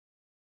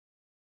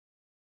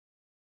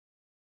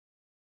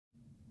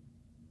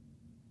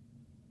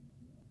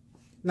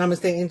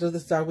Namaste, angels.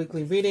 This is our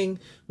weekly reading.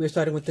 We're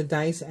starting with the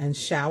dice and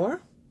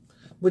shower,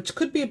 which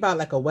could be about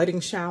like a wedding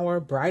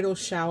shower, bridal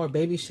shower,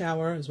 baby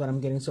shower is what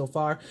I'm getting so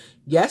far.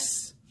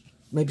 Yes.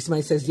 Maybe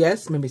somebody says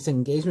yes. Maybe it's an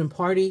engagement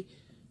party.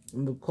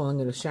 We're calling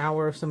it a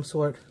shower of some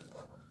sort.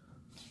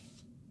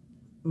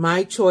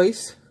 My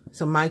choice.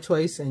 So my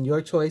choice and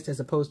your choice as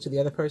opposed to the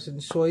other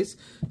person's choice.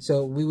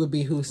 So we would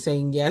be who's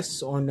saying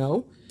yes or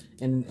no.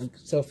 And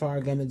so far,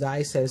 again, the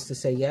die says to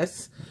say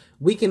yes.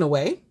 Weekend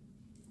away.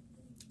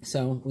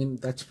 So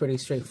that's pretty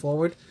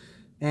straightforward.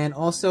 And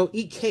also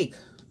eat cake.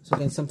 So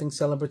again, something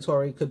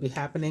celebratory could be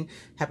happening.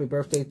 Happy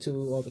birthday to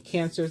all the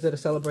Cancers that are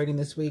celebrating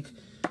this week.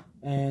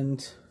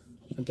 And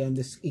again,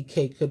 this eat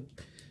cake could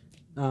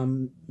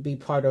be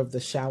part of the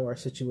shower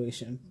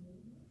situation.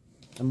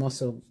 I'm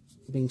also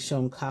being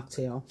shown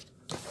cocktail.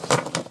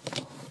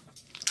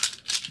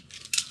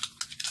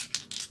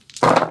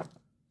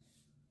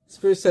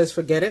 Spirit says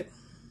forget it.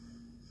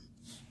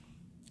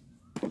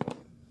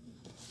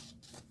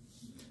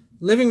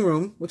 Living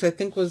room, which I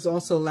think was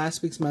also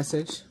last week's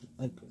message,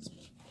 like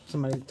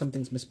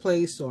something's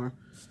misplaced, or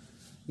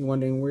you're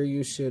wondering where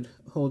you should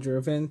hold your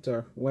event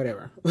or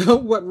whatever.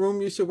 What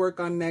room you should work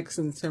on next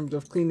in terms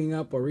of cleaning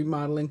up or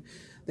remodeling.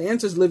 The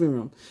answer is living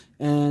room.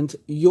 And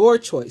your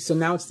choice. So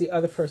now it's the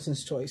other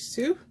person's choice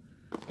too,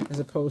 as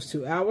opposed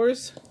to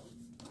ours.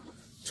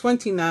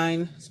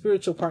 29,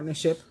 spiritual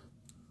partnership.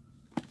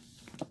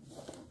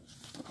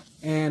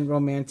 And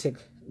romantic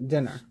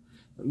dinner.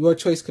 Your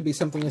choice could be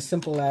something as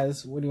simple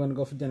as, where do you want to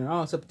go for dinner?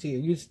 Oh, it's up to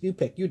you. You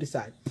pick. You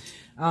decide.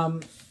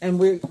 And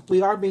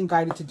we are being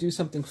guided to do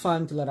something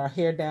fun, to let our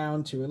hair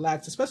down, to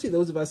relax, especially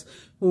those of us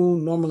who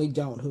normally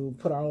don't, who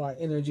put all our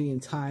energy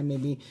and time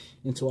maybe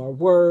into our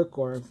work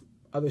or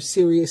other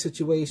serious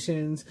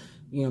situations,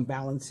 you know,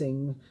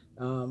 balancing,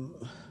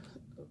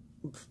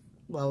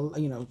 well,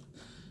 you know,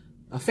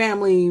 a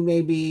family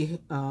maybe,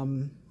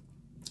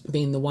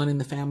 being the one in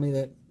the family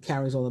that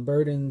carries all the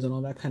burdens and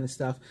all that kind of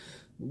stuff.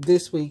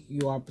 This week,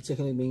 you are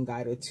particularly being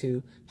guided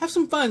to have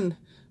some fun,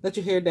 let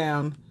your hair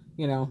down,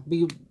 you know,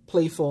 be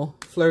playful,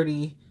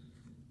 flirty,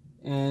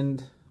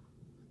 and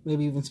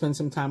maybe even spend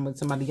some time with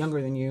somebody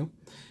younger than you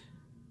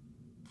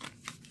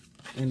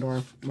and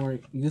or more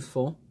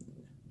youthful.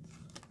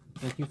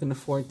 Like you can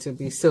afford to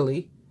be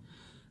silly.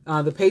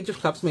 The Page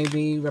of Cups may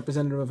be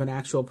representative of an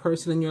actual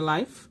person in your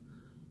life.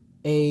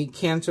 A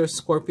Cancer,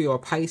 Scorpio, or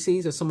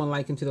Pisces, or someone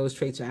likened to those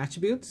traits or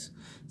attributes.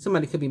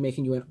 Somebody could be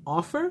making you an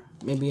offer,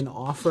 maybe an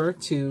offer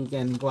to,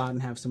 again, go out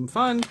and have some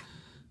fun,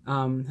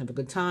 have a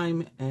good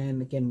time.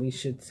 And again, we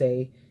should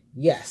say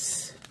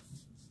yes.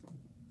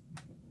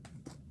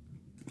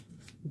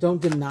 Don't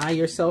deny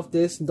yourself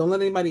this. Don't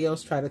let anybody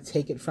else try to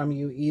take it from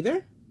you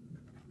either.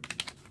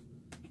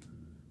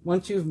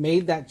 Once you've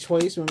made that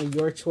choice, remember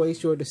your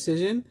choice, your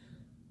decision,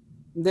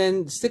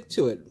 then stick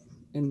to it.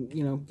 And,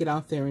 you know, get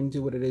out there and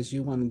do what it is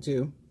you want to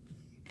do.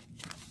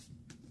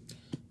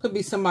 Could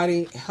be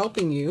somebody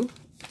helping you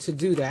to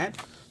do that.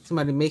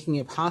 Somebody making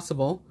it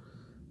possible.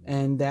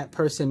 And that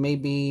person may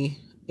be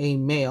a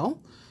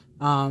male.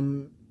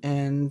 And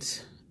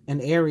an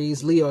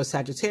Aries, Leo, or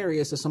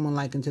Sagittarius, or someone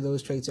likened to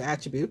those traits or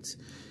attributes.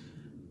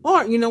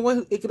 Or, you know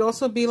what, it could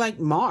also be like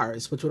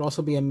Mars, which would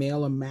also be a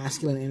male or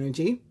masculine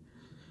energy.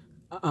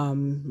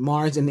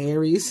 Mars and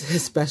Aries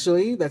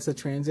especially, that's a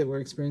transit we're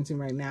experiencing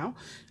right now,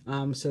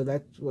 so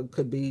that what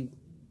could be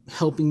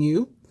helping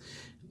you.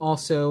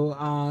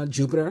 Also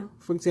Jupiter,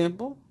 for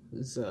example,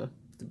 is the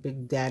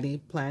big daddy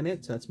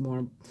planet, so that's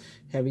more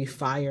heavy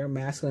fire,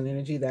 masculine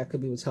energy. That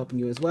could be what's helping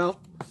you as well.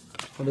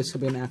 Or this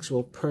could be an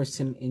actual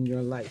person in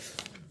your life.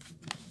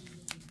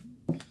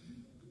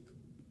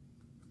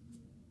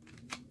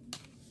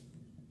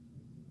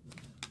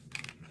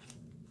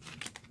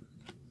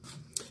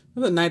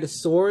 The Knight of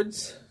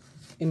Swords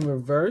in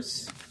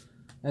reverse,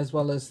 as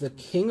well as the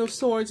King of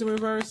Swords in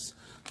reverse.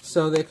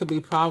 So there could be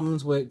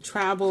problems with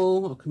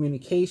travel or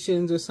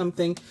communications or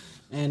something.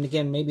 And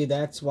again, maybe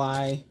that's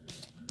why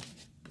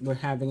we're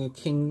having a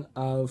King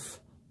of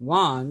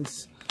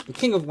Wands. The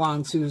King of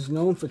Wands, who's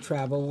known for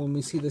travel, when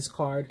we see this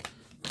card,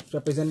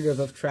 representative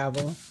of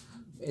travel,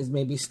 is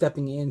maybe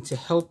stepping in to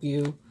help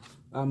you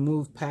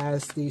move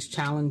past these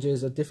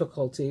challenges of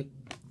difficulty.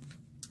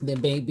 There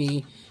may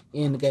be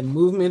in, again,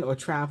 movement or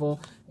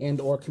travel and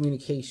or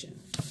communication.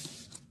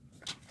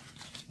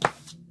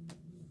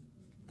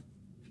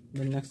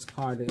 The next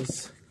card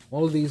is,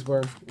 all of these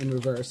were in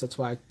reverse. That's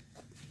why I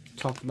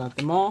talked about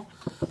them all.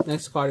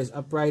 Next card is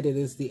upright. It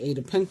is the Eight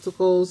of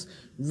Pentacles.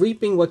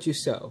 Reaping what you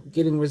sow.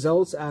 Getting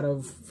results out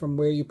of from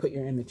where you put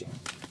your energy.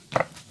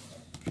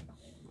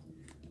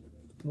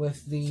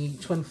 With the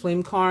Twin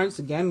Flame cards,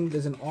 again,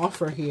 there's an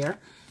offer here.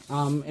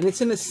 And it's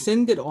an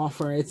ascended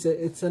offer. It's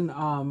an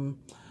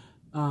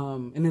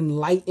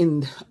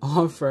enlightened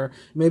offer,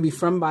 maybe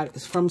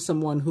from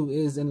someone who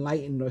is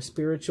enlightened or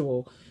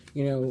spiritual,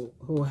 you know,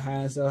 who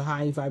has a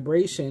high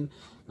vibration,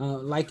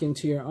 likened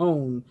to your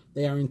own.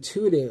 They are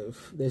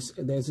intuitive.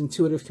 There's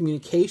intuitive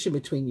communication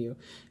between you,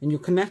 and you're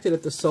connected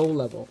at the soul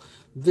level.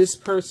 This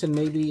person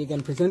may be,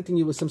 again, presenting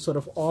you with some sort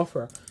of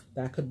offer.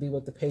 That could be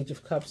what the Page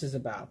of Cups is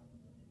about.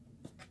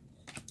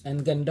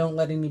 And again, don't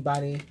let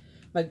anybody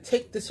like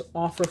take this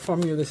offer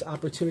from you, this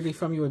opportunity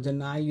from you, or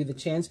deny you the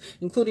chance,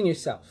 including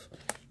yourself.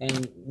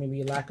 And maybe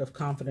your lack of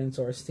confidence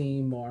or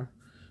esteem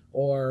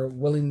or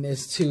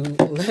willingness to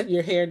let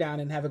your hair down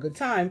and have a good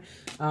time.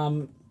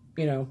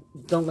 You know,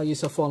 don't let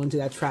yourself fall into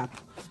that trap.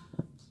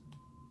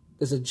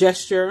 There's a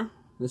gesture,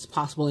 there's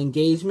possible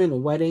engagement, a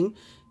wedding,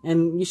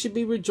 and you should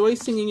be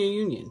rejoicing in your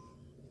union.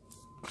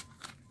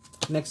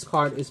 Next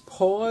card is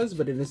Pause,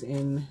 but it is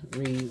in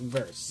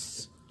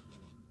reverse.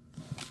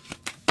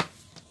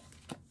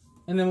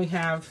 And then we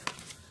have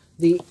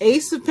the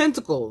Ace of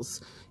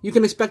Pentacles. You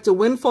can expect a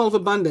windfall of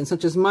abundance,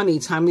 such as money,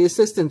 timely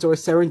assistance, or a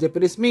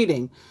serendipitous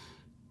meeting,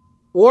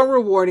 or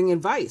rewarding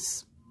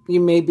advice. You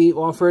may be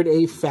offered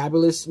a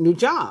fabulous new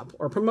job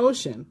or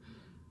promotion,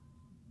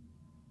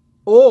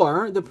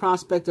 or the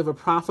prospect of a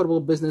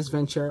profitable business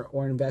venture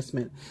or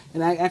investment.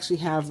 And I actually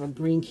have a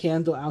green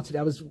candle out today.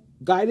 I was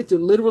guided to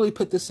literally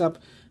put this up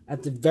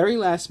at the very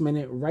last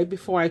minute, right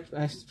before I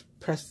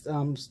pressed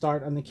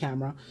start on the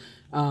camera,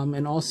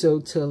 and also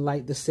to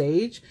light the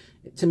sage,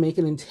 to make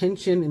an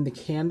intention in the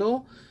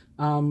candle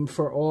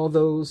for all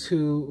those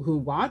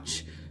who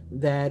watch,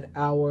 that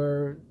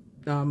our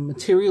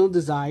material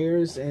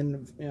desires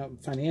and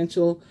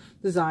financial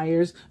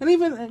desires, and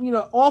even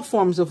all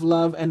forms of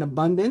love and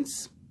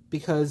abundance,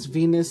 because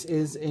Venus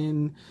is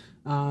in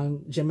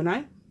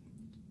Gemini,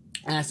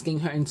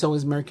 asking her, and so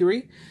is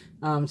Mercury.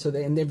 So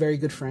they're very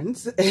good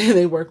friends.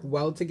 They work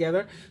well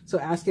together. So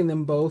asking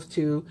them both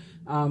to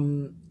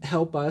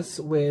help us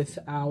with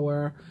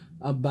our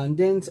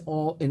abundance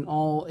in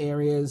all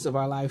areas of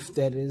our life,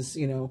 that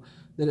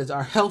is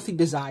our healthy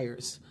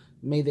desires.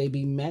 May they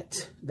be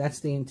met. That's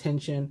the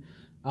intention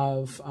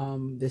of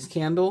this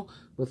candle,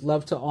 with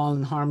love to all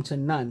and harm to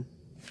none.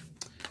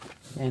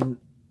 And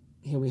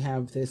here we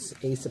have this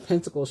Ace of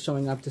Pentacles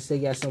showing up to say,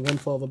 yes, a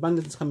windfall of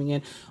abundance coming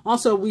in.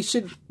 Also, we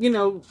should,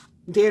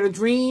 dare to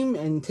dream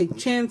and take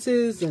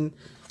chances and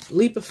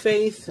leap of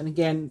faith. And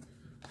again,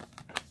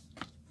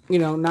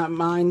 not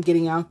mind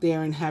getting out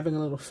there and having a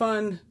little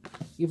fun,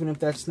 even if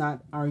that's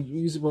not our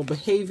usual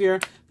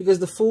behavior, because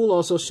the Fool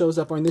also shows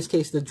up, or in this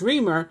case, the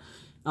Dreamer,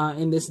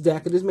 in this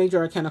deck. It is Major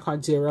Arcana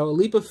card 0, a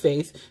leap of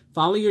faith.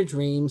 Follow your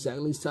dreams, that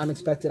leads to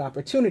unexpected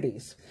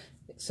opportunities.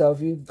 So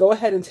if you go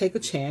ahead and take a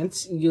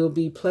chance, you'll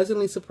be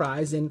pleasantly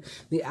surprised in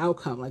the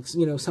outcome. Like,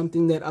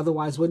 something that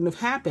otherwise wouldn't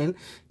have happened,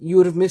 you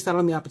would have missed out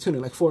on the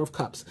opportunity, like 4 of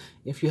Cups,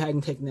 if you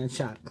hadn't taken that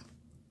shot.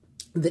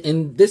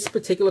 In this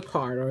particular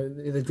card, or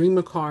the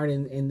Dreamer card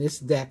in this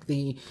deck,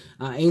 the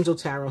Angel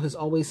Tarot, has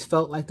always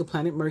felt like the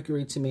planet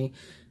Mercury to me.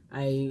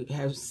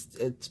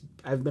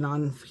 I've been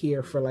on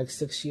here for like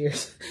 6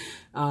 years.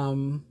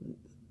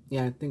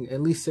 Yeah, I think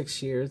at least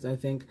 6 years, I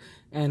think.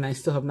 And I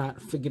still have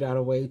not figured out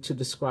a way to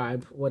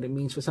describe what it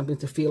means for something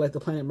to feel like the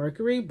planet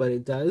Mercury, but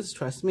it does,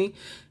 trust me.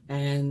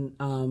 And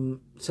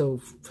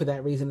so for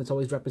that reason, it's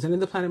always represented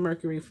the planet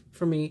Mercury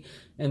for me,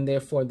 and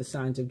therefore the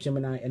signs of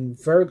Gemini and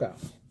Virgo.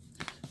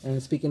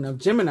 And speaking of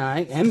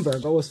Gemini and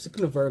Virgo, well,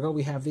 speaking of Virgo,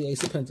 we have the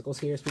Ace of Pentacles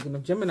here. Speaking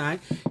of Gemini,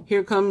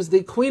 here comes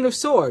the Queen of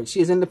Swords.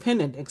 She is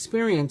independent,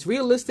 experienced,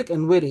 realistic,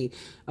 and witty.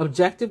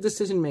 Objective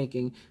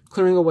decision-making,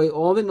 clearing away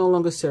all that no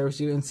longer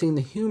serves you and seeing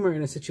the humor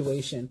in a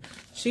situation.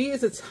 She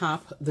is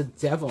atop the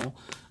Devil.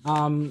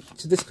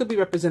 So this could be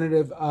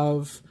representative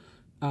of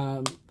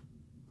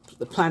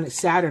the planet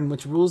Saturn,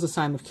 which rules the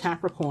sign of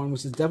Capricorn,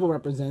 which the Devil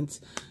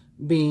represents,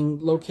 being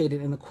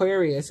located in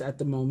Aquarius at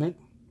the moment.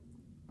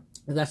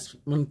 That's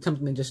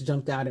something that just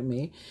jumped out at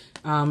me.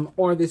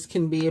 Or this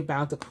can be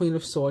about the Queen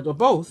of Swords, or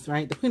both,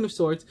 right? The Queen of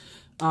Swords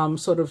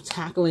sort of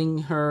tackling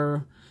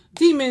her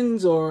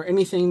demons or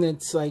anything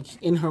that's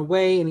like in her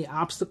way, any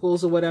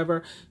obstacles or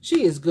whatever.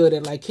 She is good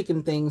at like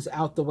kicking things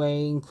out the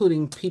way,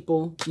 including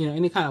people,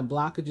 any kind of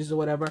blockages or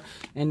whatever.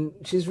 And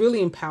she's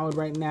really empowered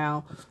right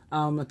now.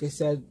 Like I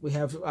said, we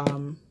have,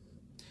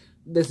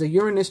 there's a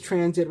Uranus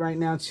transit right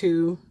now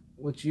too,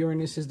 which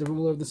Uranus is the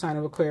ruler of the sign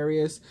of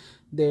Aquarius.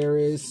 There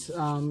is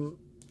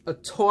a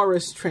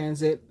Taurus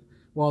transit.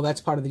 Well,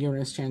 that's part of the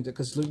Uranus transit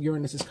because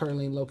Uranus is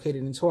currently located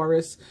in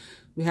Taurus.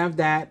 We have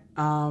that.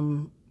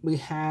 We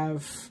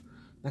have,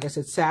 like I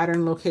said,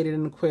 Saturn located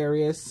in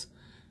Aquarius.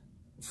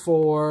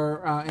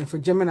 And for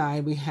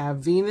Gemini, we have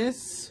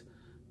Venus,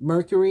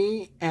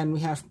 Mercury, and we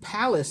have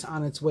Pallas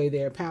on its way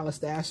there. Pallas,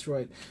 the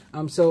asteroid.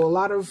 So a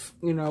lot of,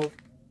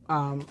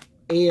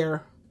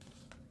 air,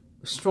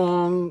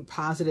 strong,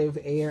 positive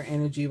air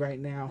energy right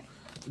now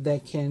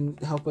that can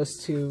help us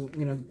to,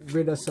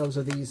 rid ourselves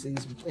of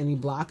any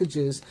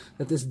blockages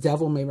that this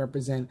Devil may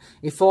represent.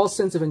 A false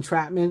sense of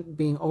entrapment,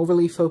 being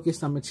overly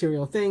focused on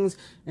material things,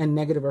 and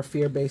negative or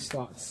fear-based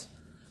thoughts.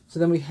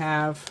 So then we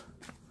have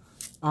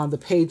the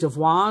Page of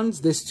Wands.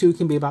 This too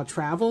can be about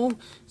travel.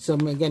 So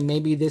again,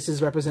 maybe this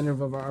is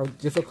representative of our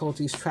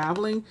difficulties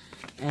traveling.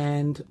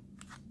 And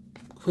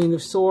Queen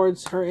of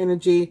Swords, her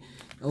energy,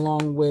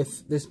 along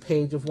with this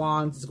Page of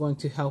Wands, is going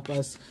to help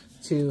us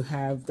to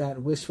have that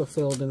wish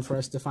fulfilled and for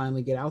us to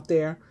finally get out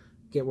there,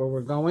 get where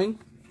we're going.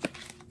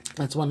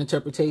 That's one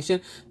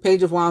interpretation.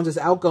 Page of Wands is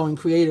outgoing,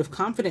 creative,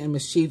 confident, and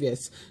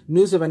mischievous.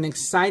 News of an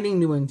exciting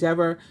new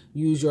endeavor.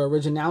 Use your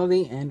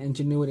originality and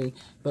ingenuity.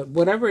 But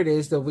whatever it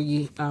is that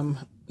we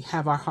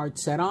have our heart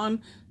set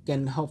on,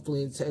 again,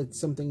 hopefully it's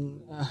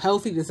something, a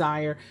healthy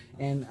desire.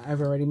 And I've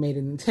already made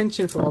an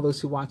intention for all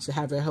those who watch to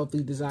have their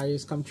healthy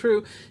desires come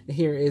true.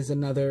 Here is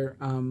another,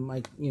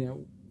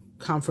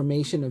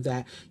 confirmation of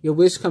that. Your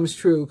wish comes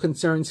true.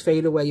 Concerns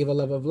fade away. You have a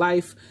love of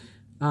life.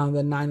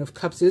 The Nine of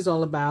Cups is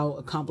all about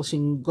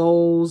accomplishing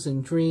goals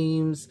and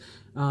dreams,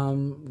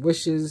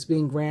 wishes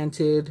being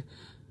granted,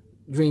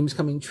 dreams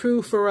coming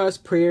true for us,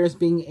 prayers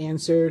being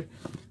answered,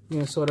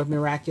 sort of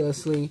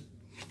miraculously.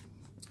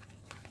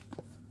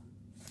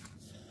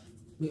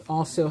 We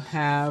also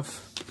have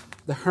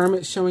the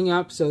Hermit showing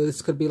up. So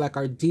this could be like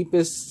our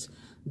deepest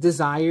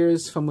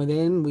desires from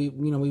within. We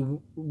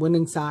went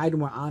inside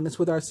and we're honest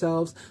with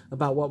ourselves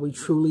about what we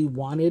truly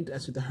wanted.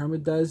 That's what the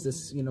Hermit does.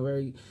 This,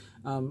 very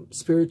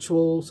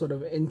spiritual sort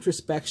of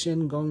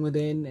introspection, going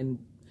within and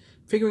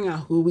figuring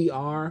out who we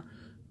are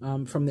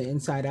from the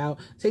inside out.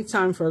 Take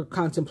time for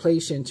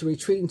contemplation, to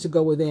retreat and to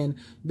go within.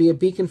 Be a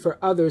beacon for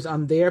others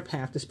on their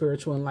path to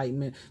spiritual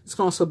enlightenment. This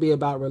can also be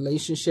about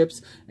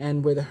relationships,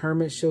 and where the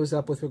Hermit shows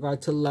up with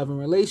regard to love and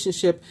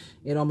relationship,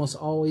 it almost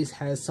always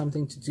has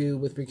something to do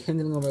with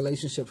rekindling a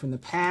relationship from the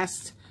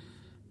past,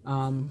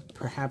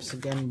 perhaps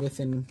again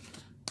within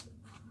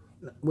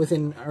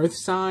Earth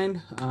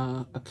sign,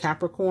 a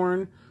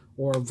Capricorn,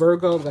 or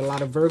Virgo. Got a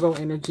lot of Virgo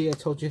energy. I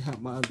told you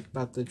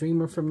about the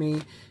Dreamer for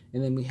me.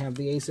 And then we have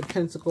the Ace of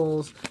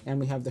Pentacles, and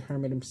we have the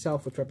Hermit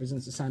himself, which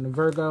represents the sign of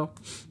Virgo.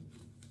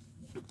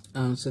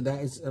 So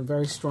that is a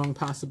very strong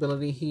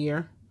possibility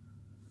here.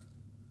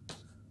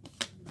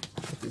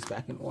 Put these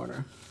back in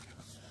order.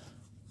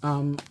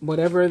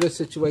 Whatever the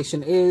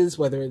situation is,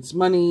 whether it's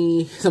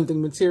money,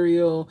 something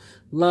material,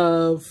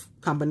 love,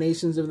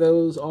 combinations of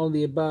those, all of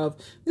the above,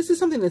 this is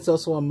something that's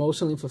also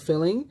emotionally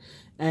fulfilling.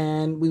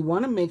 And we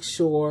want to make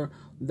sure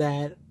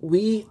that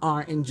we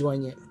are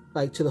enjoying it,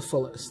 like, to the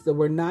fullest. That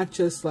we're not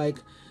just, like,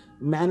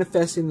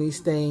 manifesting these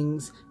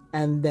things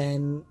and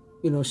then,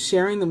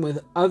 sharing them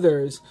with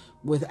others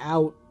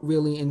without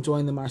really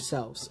enjoying them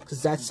ourselves.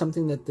 Because that's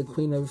something that the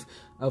Queen of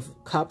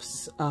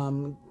Cups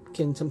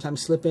can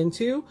sometimes slip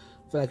into,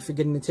 like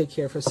forgetting to take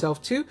care of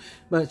herself too.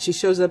 But she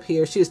shows up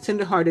here. She is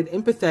tenderhearted,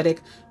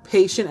 empathetic,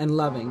 patient, and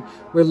loving.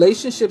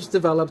 Relationships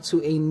develop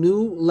to a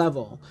new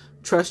level.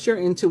 Trust your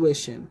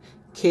intuition.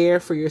 Care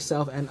for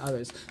yourself and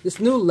others.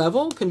 This new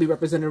level can be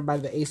represented by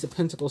the Ace of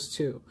Pentacles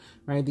too,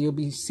 right? You'll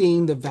be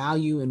seeing the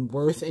value and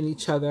worth in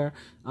each other.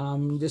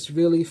 Just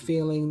really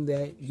feeling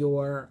that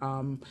your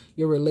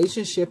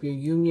relationship, your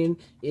union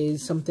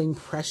is something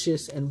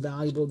precious and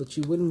valuable that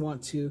you wouldn't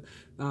want to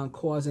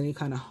cause any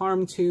kind of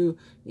harm to.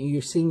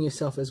 You're seeing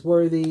yourself as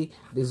worthy,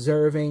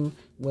 deserving,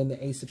 when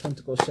the Ace of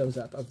Pentacles shows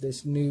up of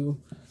this new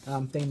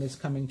thing that's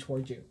coming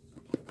toward you.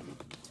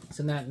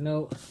 So on that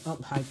note,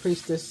 High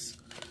Priestess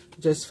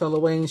just fell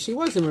away, and she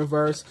was in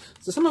reverse.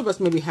 So some of us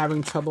may be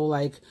having trouble,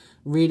 like,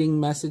 reading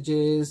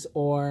messages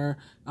or,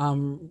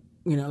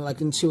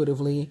 like,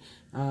 intuitively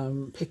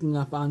picking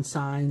up on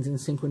signs and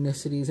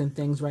synchronicities and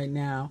things right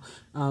now.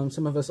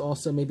 Some of us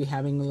also may be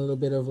having a little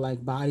bit of,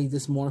 like, body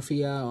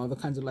dysmorphia, or the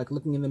kinds of, like,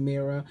 looking in the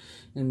mirror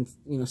and,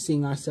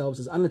 seeing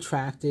ourselves as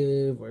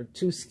unattractive or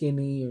too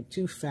skinny or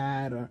too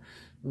fat or,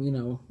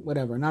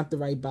 whatever, not the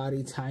right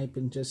body type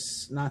and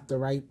just not the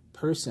right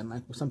person,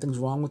 like something's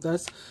wrong with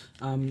us.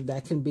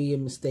 That can be a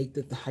mistake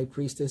that the High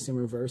Priestess in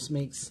reverse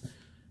makes.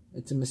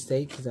 It's a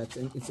mistake because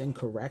it's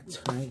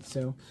incorrect, right?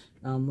 So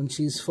when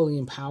she's fully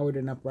empowered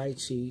and upright,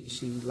 she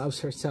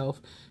loves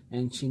herself,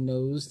 and she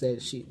knows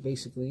that she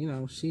basically,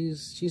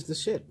 she's the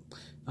shit.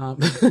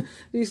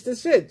 She's the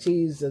shit.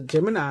 She's a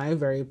Gemini,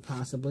 very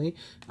possibly,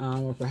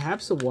 or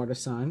perhaps a water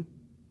sign.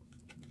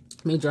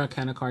 Major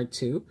Arcana card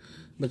too.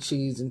 But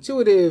she's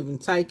intuitive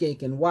and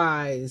psychic and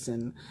wise,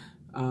 and,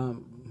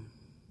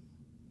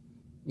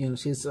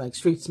 she's like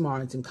street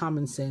smarts and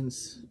common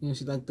sense.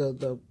 She's like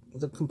the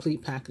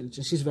complete package,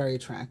 and she's very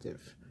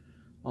attractive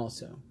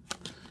also.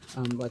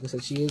 Like I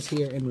said, she is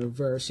here in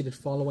reverse. She did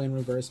fall away in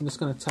reverse. I'm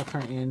just going to tuck her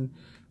in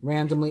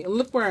randomly. And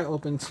look where I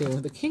opened to.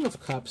 The King of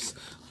Cups,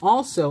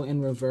 also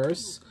in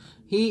reverse.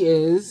 He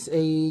is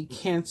a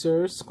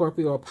Cancer,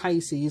 Scorpio, or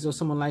Pisces, or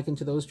someone likened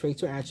to those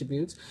traits or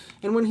attributes.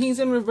 And when he's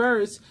in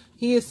reverse,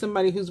 he is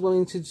somebody who's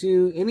willing to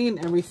do any and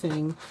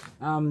everything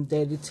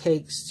that it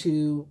takes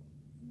to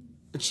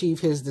achieve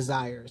his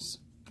desires.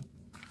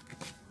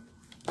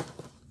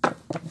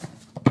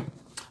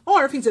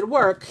 Or if he's at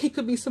work, he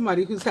could be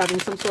somebody who's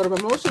having some sort of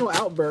emotional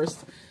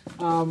outburst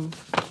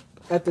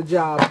at the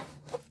job.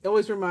 It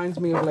always reminds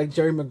me of, like,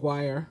 Jerry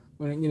Maguire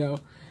when,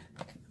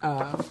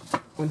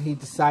 when he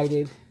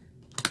decided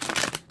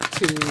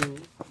to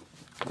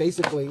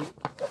basically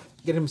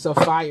get himself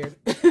fired.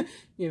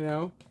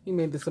 He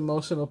made this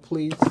emotional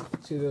plea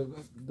to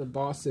the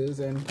bosses,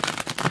 and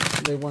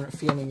they weren't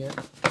feeling it,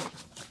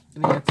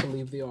 and he had to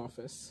leave the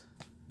office.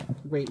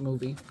 Great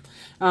movie.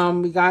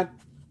 We got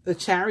the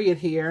Chariot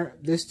here,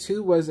 this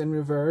too was in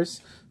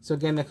reverse. So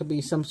again, there could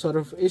be some sort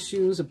of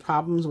issues or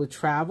problems with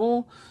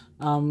travel.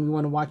 You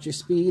want to watch your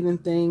speed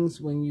and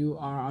things when you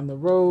are on the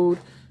road.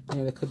 You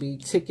know, there could be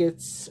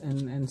tickets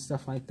and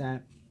stuff like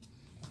that.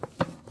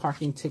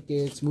 Parking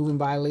tickets, moving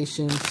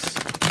violations,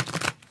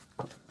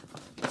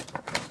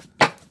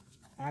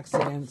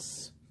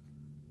 accidents.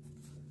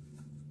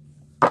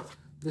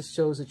 This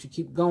shows that you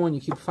keep going,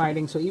 you keep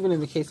fighting. So even in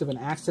the case of an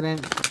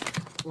accident,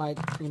 like,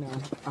 you know,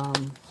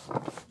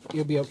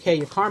 you'll be okay.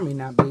 Your car may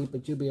not be,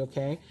 but you'll be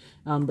okay.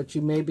 But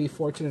you may be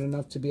fortunate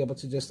enough to be able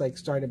to just like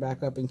start it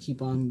back up and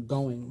keep on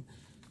going.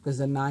 Because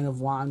the Nine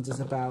of Wands is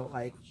about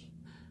like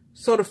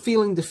sort of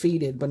feeling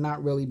defeated, but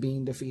not really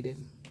being defeated.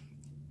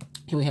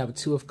 Here we have a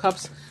Two of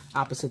Cups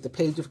opposite the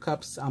Page of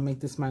Cups. I'll make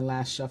this my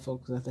last shuffle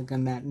because I think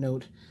on that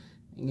note,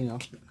 you know,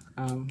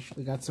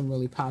 we got some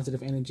really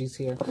positive energies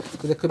here.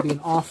 So there could be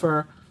an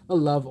offer, a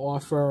love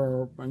offer,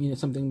 or you know,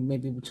 something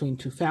maybe between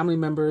two family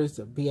members,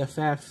 a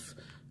BFF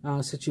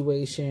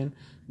situation.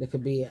 There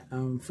could be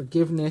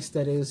forgiveness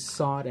that is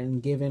sought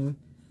and given,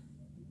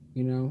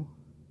 you know,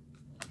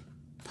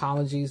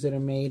 apologies that are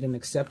made and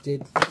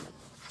accepted.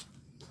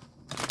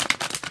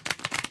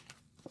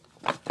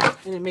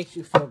 And it makes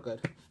you feel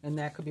good. And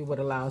that could be what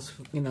allows,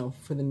 you know,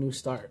 for the new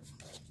start.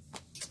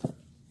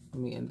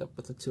 And we end up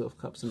with the Two of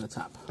Cups in the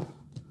top.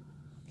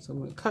 So I'm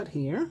going to cut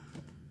here.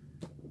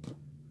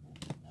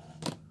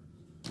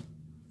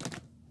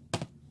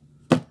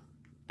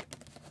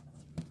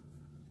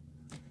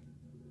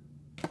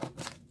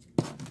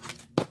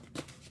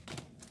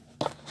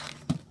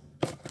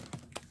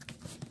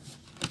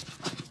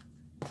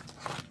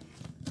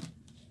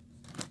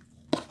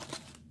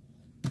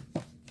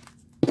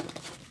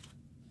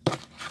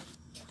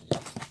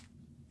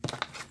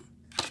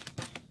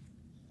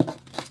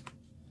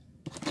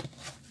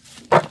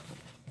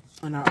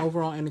 And our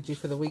overall energy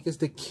for the week is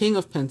the King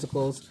of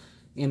Pentacles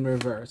in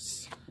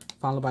reverse,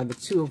 followed by the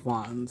Two of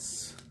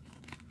Wands.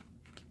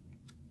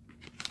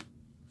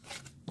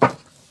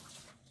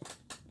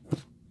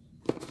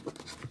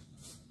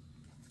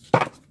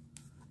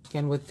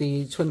 Again, with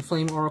the Twin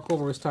Flame Oracle,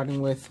 we're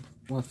starting with,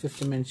 well, Fifth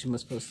Dimension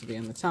was supposed to be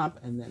on the top,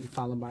 and then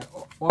followed by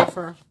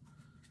Offer.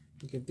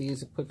 We'll give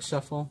these a quick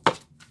shuffle.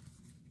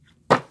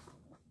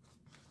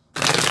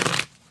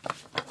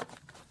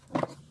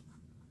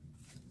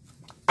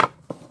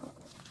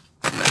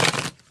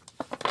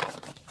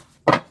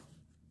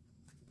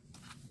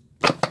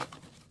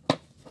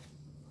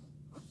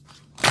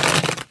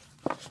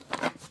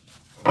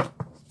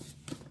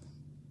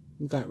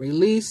 We've got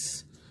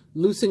release,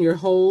 loosen your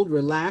hold,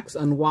 relax,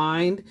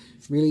 unwind,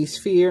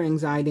 release fear,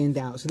 anxiety, and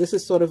doubt. So this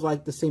is sort of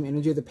like the same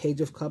energy of the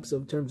Page of Cups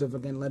in terms of,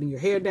 again, letting your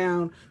hair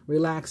down,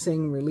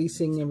 relaxing,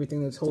 releasing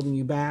everything that's holding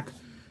you back.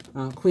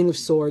 Queen of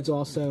Swords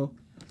also.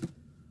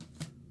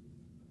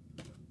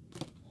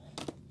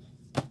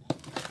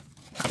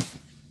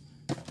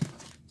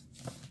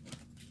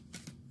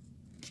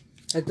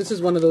 Like, this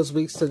is one of those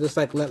weeks to just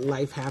like let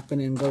life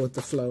happen and go with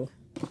the flow.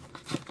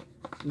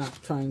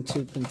 Not trying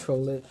to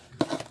control it.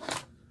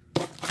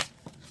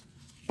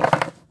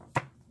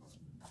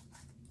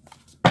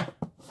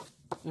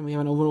 And we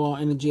have an overall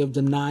energy of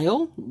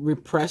denial,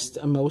 repressed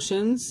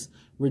emotions,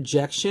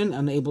 rejection,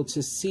 unable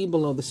to see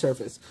below the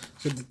surface.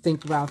 So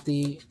think about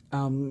the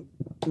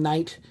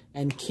Knight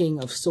and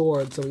King of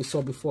Swords that we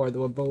saw before. They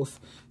were both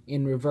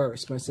in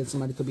reverse. But I said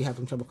somebody could be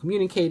having trouble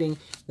communicating.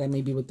 That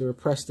may be what the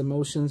repressed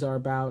emotions are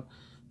about,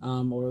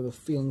 or the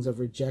feelings of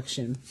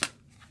rejection.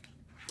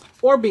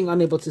 Or being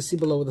unable to see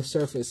below the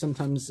surface.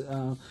 Sometimes,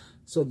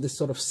 so this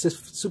sort of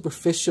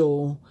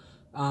superficial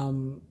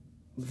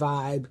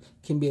vibe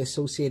can be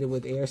associated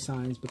with air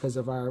signs because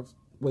of our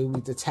way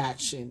we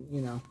detach and,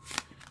 you know,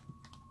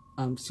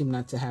 seem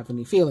not to have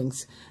any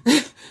feelings.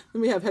 Then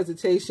we have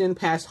hesitation,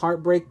 past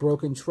heartbreak,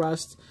 broken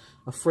trust,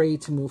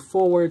 afraid to move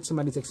forward.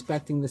 Somebody's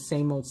expecting the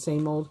same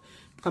old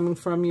coming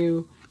from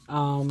you.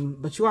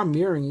 But you are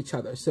mirroring each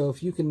other. So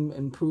if you can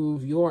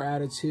improve your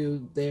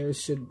attitude, theirs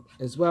should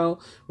as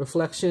well.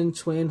 Reflection,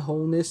 twin,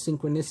 wholeness,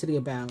 synchronicity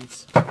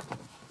abounds.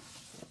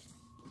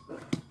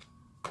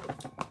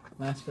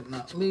 Last but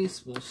not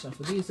least, we'll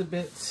shuffle these a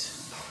bit.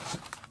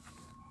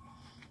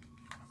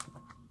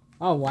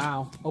 Oh,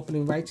 wow.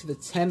 Opening right to the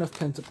Ten of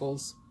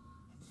Pentacles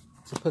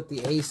to put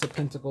the Ace of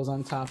Pentacles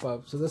on top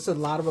of. So this is a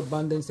lot of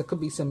abundance. There could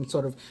be some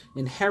sort of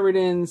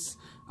inheritance,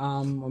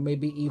 or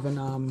maybe even,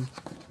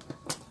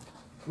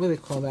 what do they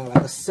call that?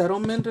 Like a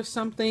settlement or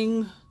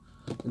something?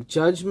 A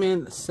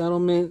judgment, a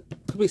settlement.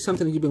 Could be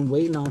something that you've been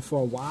waiting on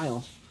for a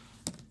while.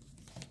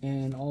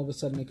 And all of a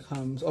sudden it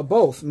comes, or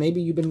both.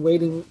 Maybe you've been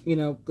waiting, you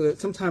know,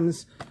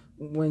 sometimes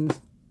when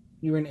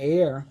you're in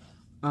air,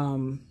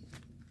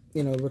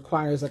 you know, it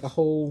requires like a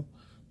whole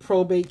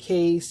probate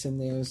case,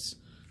 and there's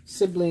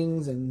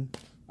siblings and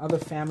other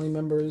family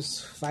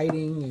members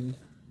fighting, and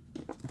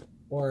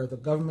or the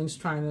government's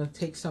trying to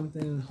take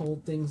something and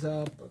hold things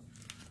up.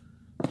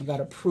 You got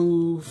to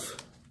prove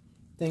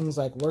things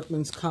like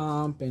workman's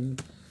comp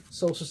and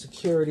Social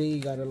Security.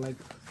 You got to like,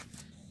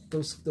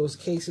 those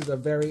cases are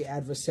very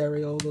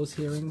adversarial, those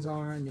hearings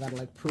are, and you got to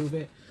like prove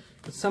it.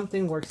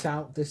 something works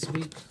out this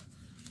week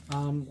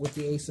with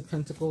the Ace of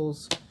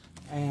Pentacles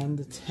and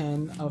the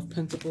 10 of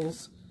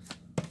Pentacles,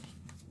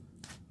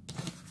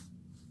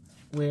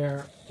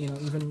 where, you know,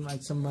 even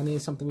like some money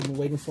is something we've been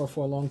waiting for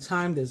a long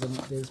time.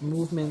 There's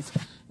movement,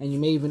 and you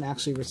may even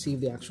actually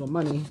receive the actual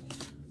money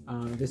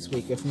this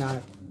week. If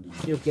not,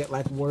 you'll get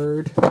like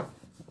word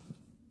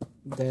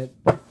that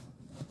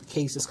the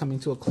case is coming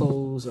to a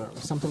close or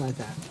something like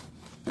that.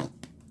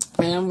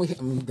 And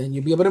then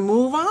you'll be able to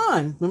move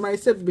on. Remember I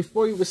said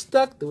before you were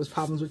stuck, there was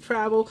problems with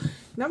travel.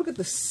 Now we got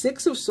the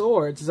 6 of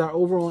Swords as our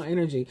overall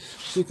energy.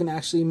 So you can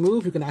actually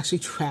move, you can actually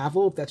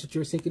travel if that's what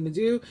you're seeking to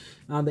do.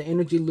 The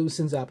energy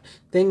loosens up.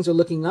 Things are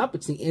looking up.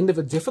 It's the end of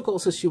a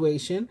difficult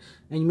situation,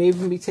 and you may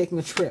even be taking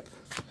a trip.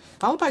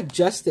 Followed by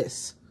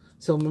Justice.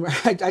 So remember,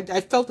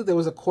 I felt that there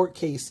was a court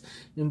case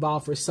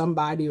involved for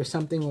somebody or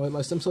something,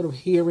 or some sort of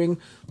hearing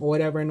or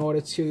whatever, in order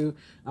to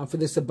for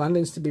this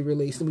abundance to be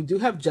released. And we do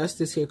have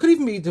justice here. Could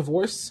even be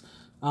divorce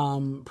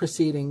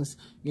proceedings,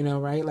 you know,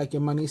 right? Like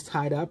your money's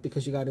tied up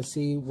because you got to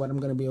see what I'm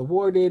going to be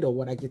awarded or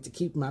what I get to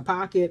keep in my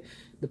pocket,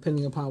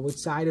 depending upon which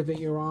side of it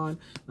you're on.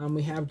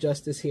 We have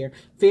justice here.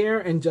 Fair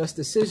and just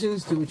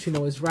decisions. Do what you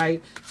know is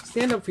right.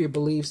 Stand up for your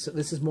beliefs.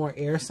 This is more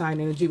air sign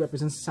energy,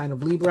 represents the sign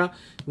of Libra.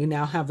 We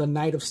now have the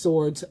Knight of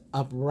Swords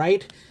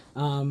upright.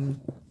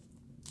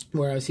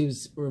 Whereas he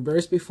was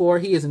reversed before.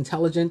 He is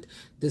intelligent,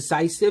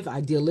 decisive,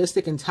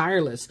 idealistic, and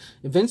tireless.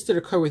 Events that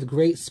occur with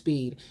great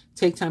speed.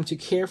 Take time to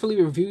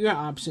carefully review your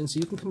options so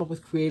you can come up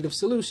with creative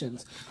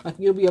solutions. Like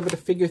you'll be able to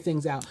figure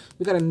things out.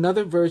 We got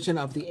another version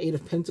of the 8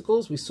 of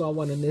Pentacles. We saw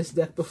one in this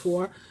deck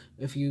before.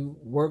 If you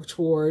work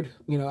toward,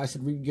 you know, I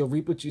said you'll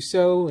reap what you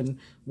sow, and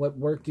what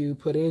work you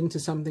put into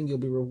something, you'll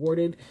be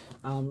rewarded,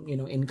 you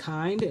know, in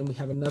kind. And we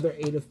have another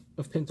 8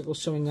 of Pentacles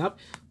showing up,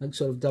 like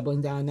sort of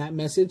doubling down that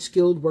message.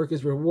 Skilled work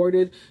is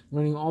rewarded.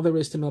 Learning all there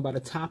is to know about a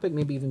topic,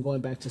 maybe even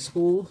going back to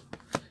school.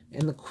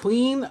 And the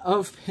Queen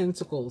of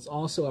Pentacles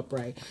also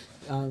upright.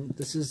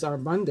 This is our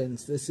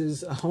abundance. This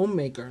is a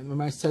homemaker.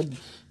 Remember I said,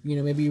 you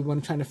know, maybe you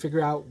want to try to figure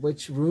out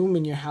which room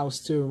in your house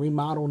to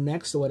remodel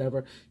next or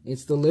whatever.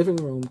 It's the living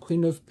room.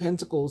 Queen of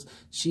Pentacles,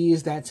 she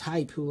is that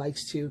type who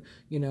likes to,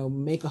 you know,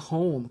 make a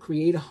home,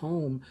 create a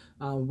home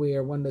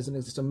where one doesn't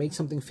exist, or make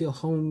something feel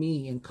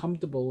homey and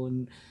comfortable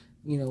and,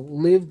 you know,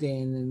 lived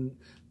in, and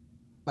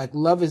like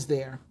love is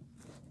there.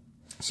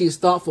 She is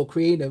thoughtful,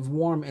 creative,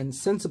 warm, and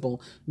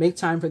sensible. Make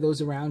time for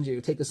those around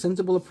you. Take a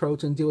sensible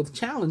approach and deal with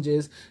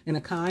challenges in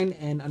a kind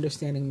and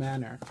understanding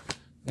manner.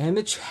 And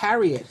the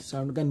Chariot. So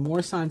again,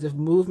 more signs of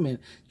movement,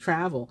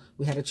 travel.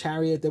 We had a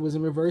Chariot that was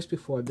in reverse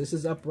before. This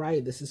is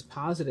upright. This is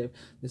positive.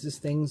 This is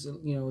things,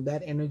 you know,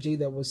 that energy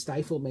that was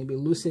stifled, maybe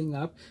loosening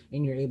up,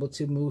 and you're able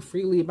to move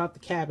freely about the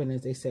cabin,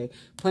 as they say.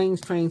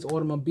 Planes, trains,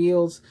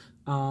 automobiles,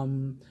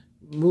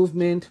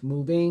 movement,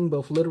 moving,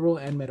 both literal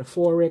and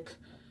metaphoric.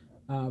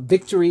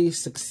 Victory,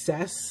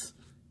 success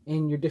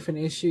in your different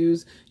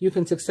issues. You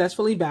can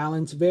successfully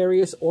balance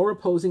various or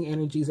opposing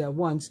energies at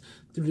once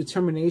through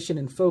determination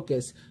and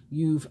focus.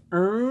 You've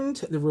earned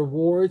the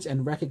rewards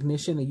and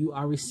recognition that you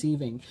are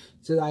receiving.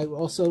 So I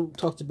also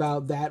talked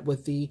about that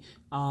with the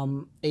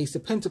Ace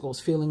of Pentacles,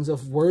 feelings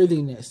of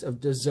worthiness, of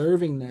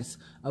deservingness,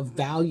 of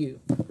value.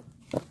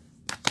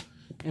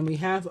 And we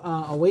have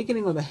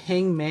awakening of the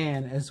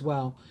Hangman as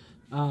well.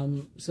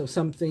 So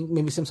something,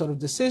 maybe some sort of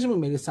decision, we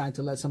may decide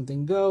to let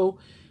something go.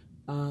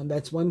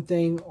 That's one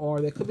thing.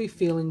 Or there could be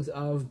feelings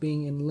of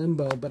being in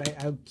limbo, but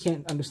I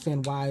can't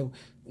understand why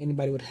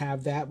anybody would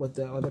have that with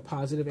the other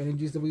positive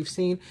energies that we've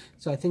seen.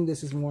 So I think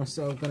this is more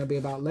so going to be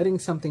about letting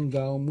something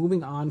go,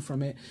 moving on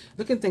from it,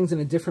 look at things in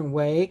a different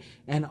way,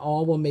 and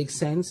all will make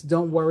sense.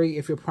 Don't worry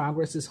if your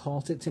progress is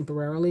halted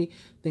temporarily.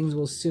 Things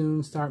will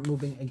soon start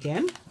moving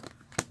again,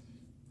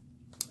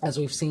 as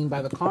we've seen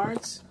by the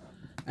cards.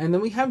 And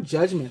then we have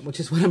Judgment, which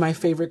is one of my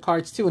favorite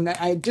cards too. And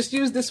I just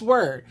used this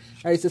word.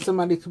 Right? So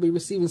somebody could be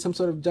receiving some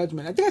sort of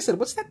judgment. I think I said,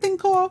 what's that thing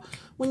called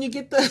when you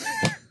get the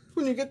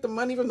when you get the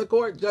money from the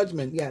court?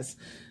 Judgment. Yes.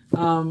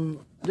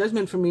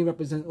 Judgment for me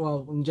represents,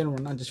 well, in general,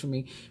 not just for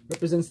me,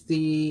 represents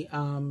the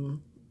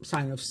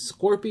sign of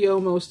Scorpio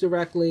most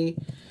directly.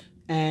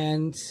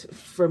 And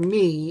for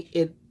me,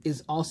 it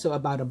is also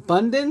about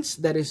abundance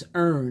that is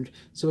earned.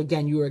 So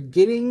again, you are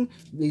getting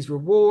these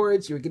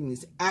rewards, you're getting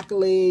these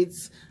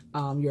accolades.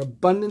 Your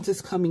abundance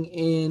is coming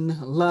in,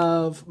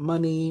 love,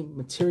 money,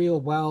 material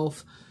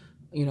wealth,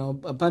 you know,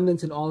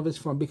 abundance in all of its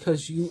form,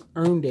 because you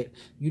earned it.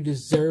 You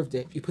deserved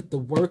it. You put the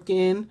work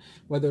in,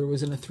 whether it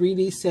was in a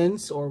 3D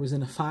sense or it was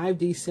in a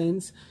 5D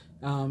sense.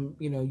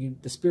 You know,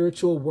 the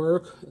spiritual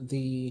work,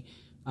 the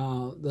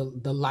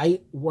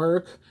light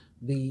work,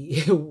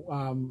 the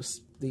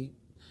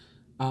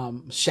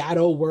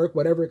shadow work,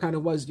 whatever it kind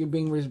of was, you're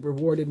being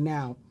rewarded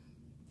now.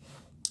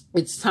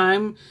 It's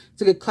time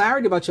to get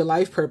clarity about your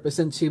life purpose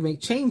and to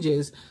make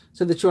changes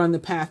so that you're on the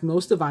path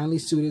most divinely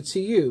suited to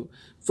you.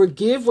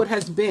 Forgive what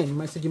has been. You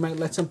might say you might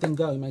let something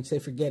go. You might say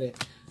forget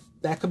it.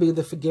 That could be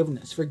the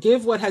forgiveness.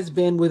 Forgive what has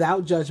been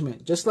without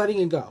judgment. Just letting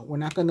it go. We're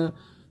not going to,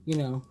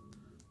 you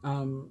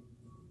know,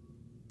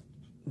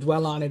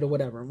 dwell on it or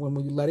whatever. When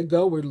we let it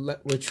go,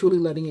 we're truly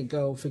letting it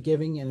go,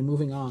 forgiving and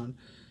moving on,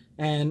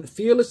 and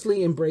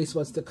fearlessly embrace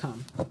what's to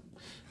come.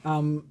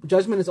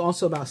 Judgment is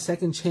also about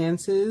second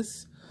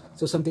chances.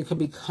 So something could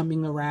be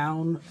coming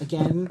around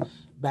again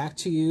back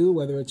to you,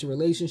 whether it's a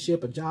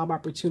relationship, a job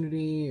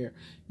opportunity, or,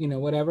 you know,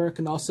 whatever. It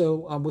can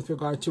also, with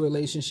regard to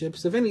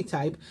relationships of any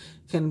type,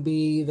 can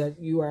be that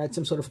you are at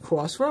some sort of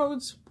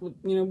crossroads,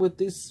 you know, with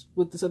this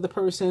other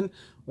person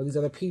or these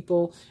other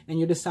people, and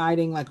you're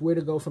deciding like where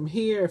to go from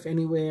here, if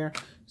anywhere.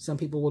 Some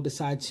people will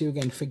decide to,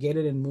 again, forget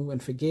it and move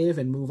and forgive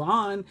and move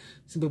on.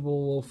 Some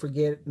people will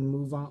forget and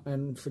move on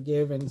and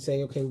forgive and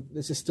say, okay,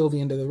 this is still the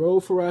end of the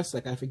road for us.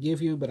 Like, I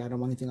forgive you, but I don't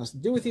want anything else to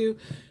do with you.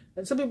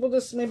 And some people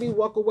just maybe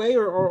walk away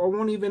or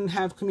won't even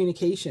have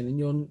communication,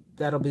 and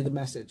that'll be the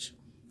message.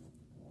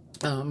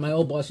 My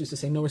old boss used to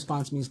say, no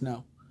response means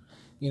no.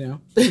 You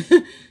know,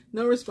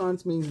 no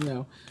response means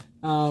no.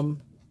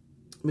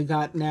 We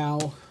got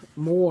now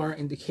more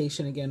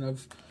indication again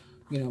of,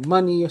 you know,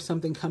 money or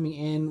something coming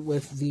in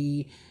with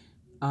the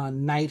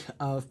Knight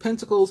of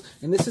Pentacles.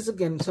 And this is,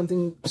 again,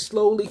 something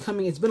slowly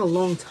coming. It's been a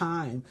long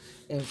time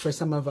for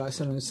some of us,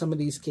 and in some of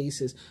these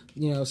cases,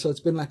 you know, so it's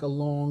been like a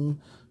long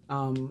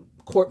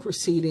court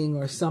proceeding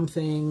or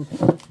something.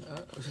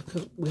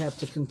 We have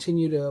to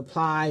continue to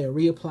apply or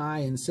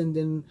reapply and send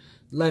in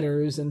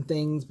letters and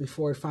things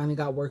before it finally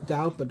got worked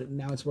out, but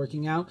now it's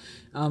working out.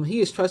 He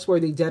is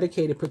trustworthy,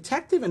 dedicated,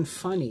 protective, and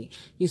funny.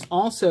 He's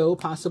also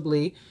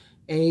possibly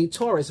a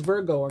Taurus,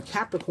 Virgo, or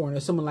Capricorn,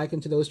 or someone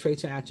likened to those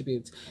traits or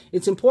attributes.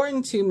 It's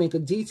important to make a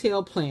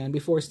detailed plan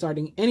before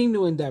starting any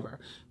new endeavor.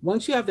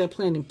 Once you have that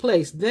plan in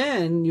place,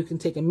 then you can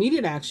take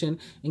immediate action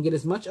and get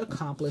as much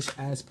accomplished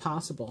as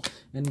possible.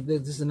 And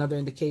this is another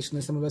indication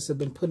that some of us have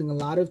been putting a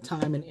lot of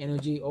time and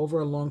energy over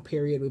a long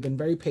period. We've been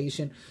very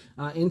patient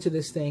into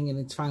this thing, and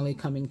it's finally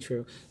coming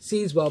true.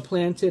 Seeds well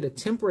planted. A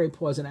temporary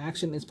pause in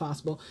action is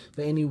possible,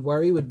 but any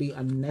worry would be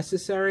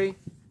unnecessary.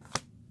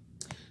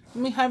 I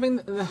mean, having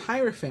the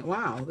Hierophant.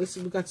 Wow,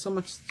 we've got so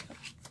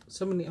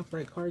many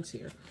upright cards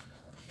here.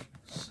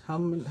 How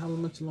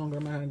much longer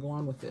am I going to go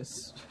on with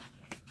this?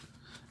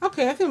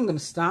 Okay, I think I'm going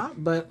to stop,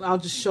 but I'll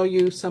just show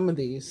you some of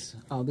these.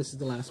 Oh, this is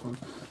the last one.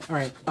 All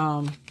right.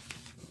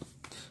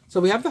 So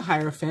we have the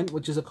Hierophant,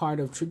 which is a card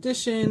of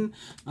tradition.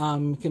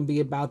 Can be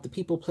about the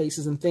people,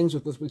 places, and things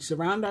with which we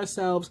surround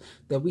ourselves,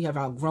 that we have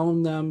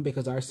outgrown them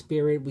because our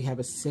spirit, we have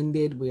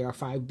ascended. We are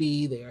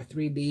 5D, they are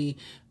 3D,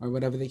 or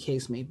whatever the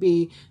case may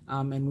be.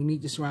 And we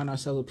need to surround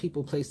ourselves with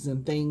people, places,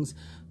 and things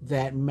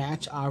that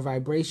match our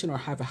vibration or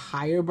have a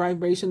higher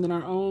vibration than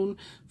our own,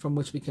 from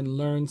which we can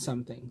learn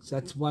something. So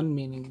that's one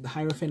meaning. The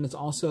Hierophant is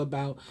also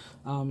about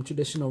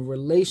traditional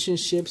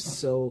relationships,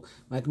 so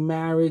like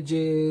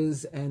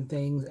marriages and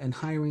things, and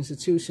higher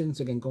institutions,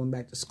 again, going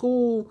back to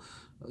school,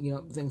 you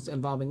know, things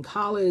involving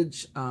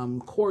college,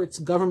 courts,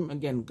 government,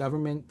 again,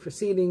 government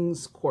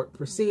proceedings, court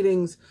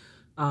proceedings,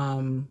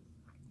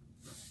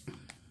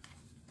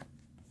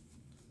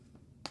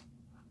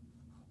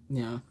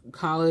 yeah,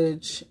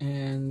 college,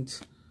 and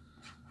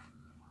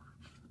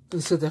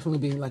this could definitely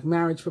be like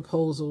marriage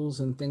proposals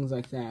and things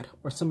like that,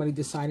 or somebody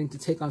deciding to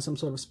take on some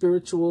sort of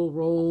spiritual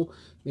role,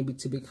 maybe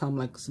to become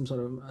like some sort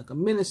of like a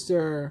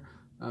minister,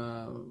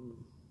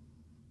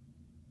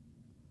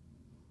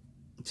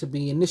 to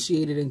be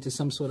initiated into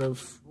some sort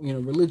of, you know,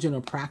 religion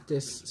or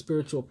practice,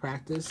 spiritual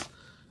practice.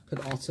 Could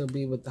also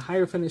be what the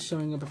Hierophant is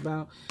showing up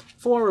about.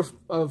 Four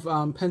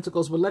of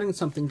Pentacles, we're letting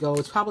something go.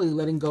 It's probably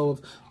letting go of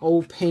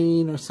old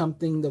pain or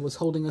something that was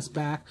holding us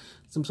back,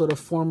 some sort of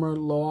former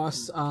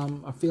loss,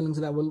 or feelings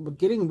of that. We're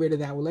getting rid of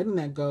that. We're letting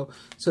that go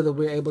so that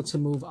we're able to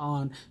move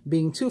on.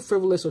 Being too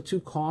frivolous or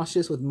too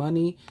cautious with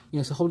money, you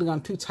know, so holding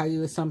on too tightly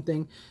to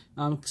something.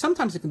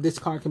 Sometimes this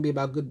card can be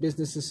about good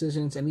business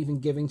decisions and even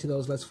giving to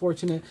those less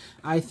fortunate.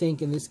 I think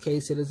in this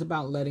case it is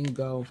about letting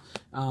go,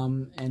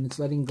 and it's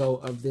letting go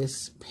of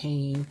this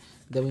pain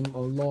that we,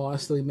 or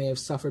loss that we may have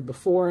suffered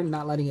before,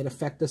 not letting it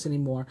affect us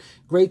anymore.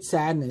 Great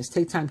sadness.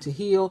 Take time to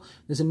heal.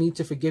 There's a need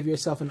to forgive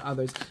yourself and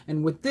others.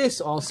 And with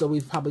this also,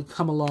 we've probably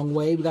come a long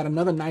way. We got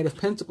another Knight of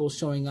Pentacles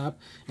showing up.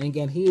 And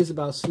again, he is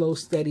about slow,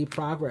 steady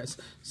progress.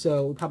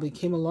 So we probably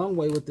came a long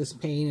way with this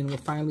pain, and we're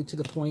finally to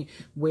the point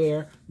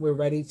where we're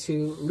ready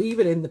to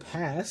leave it in the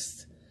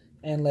past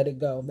and let it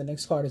go. The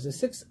next card is the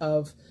Six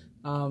of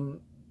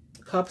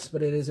Cups,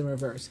 but it is in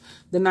reverse.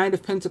 The Knight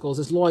of Pentacles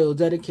is loyal,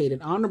 dedicated,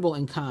 honorable,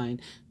 and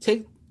kind.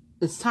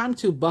 It's time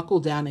to buckle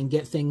down and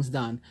get things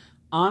done.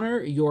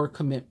 Honor your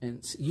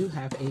commitments. You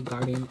have a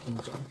guardian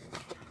angel.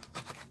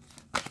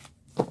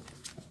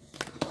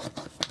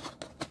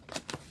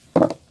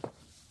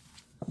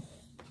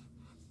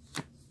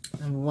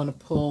 And we want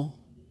to pull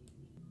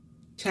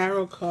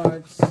tarot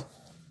cards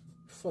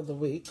for the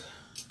week.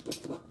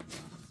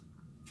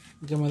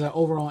 Again, with our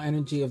overall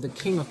energy of the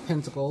King of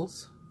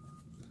Pentacles.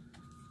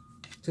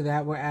 To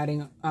that, we're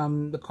adding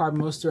the card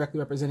most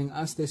directly representing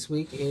us this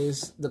week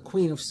is the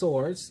Queen of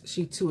Swords.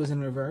 She too is in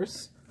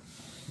reverse,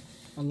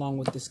 along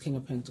with this King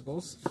of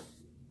Pentacles.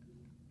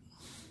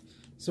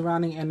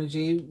 Surrounding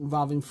energy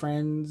involving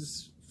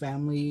friends,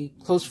 family,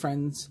 close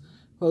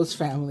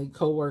family,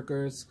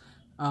 co-workers,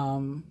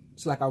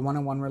 It's like our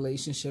one-on-one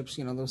relationships,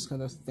 you know, those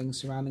kind of things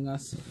surrounding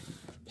us.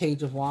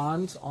 Page of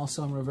Wands,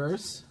 also in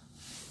reverse.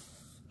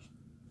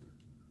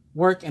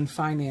 Work and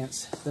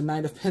finance. The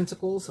Knight of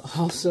Pentacles,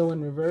 also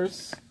in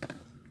reverse.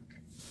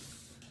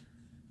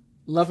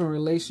 Love and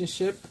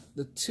relationship.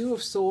 The Two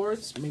of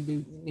Swords,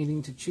 maybe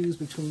needing to choose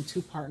between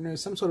two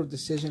partners. Some sort of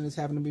decision is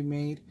having to be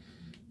made.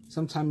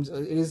 Sometimes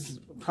it is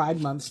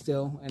Pride Month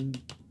still, and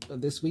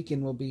this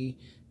weekend will be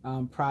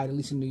Pride, at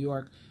least in New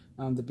York,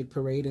 the big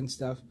parade and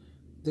stuff.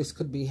 This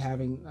could be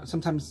having,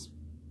 sometimes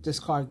this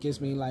card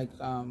gives me like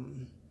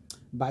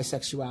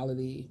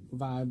bisexuality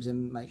vibes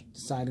and like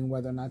deciding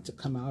whether or not to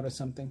come out or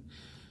something.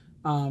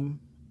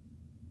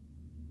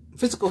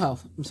 Physical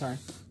health, I'm sorry.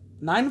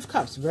 Nine of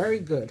Cups, very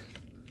good.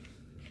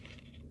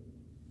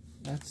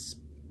 That's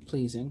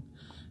pleasing.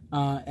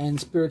 And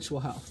spiritual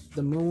health,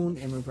 the Moon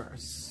in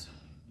reverse.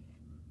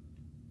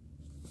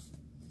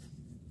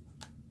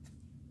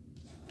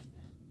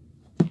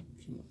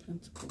 King of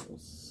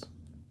Pentacles.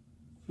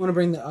 I want to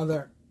bring the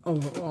other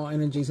overall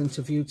energies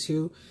into view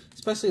too,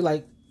 especially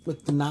like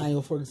with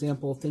denial, for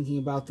example, thinking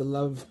about the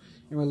love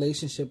and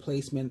relationship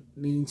placement,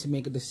 needing to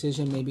make a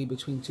decision maybe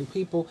between two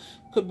people,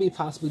 could be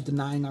possibly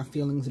denying our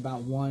feelings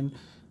about one,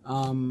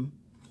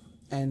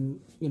 and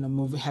you know,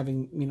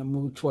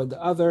 move toward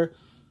the other,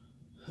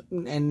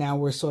 and now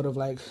we're sort of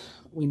like,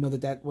 we know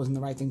that that wasn't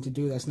the right thing to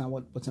do, that's not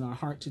what's in our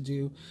heart to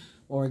do.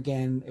 Or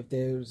again, if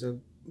there's a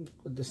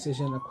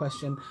decision, a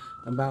question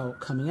about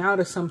coming out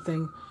of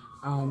something,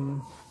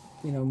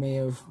 you know, may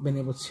have been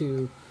able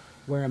to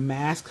wear a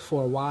mask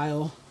for a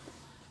while,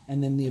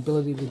 and then the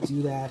ability to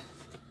do that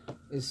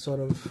is sort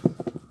of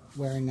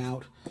wearing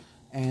out,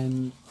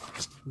 and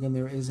then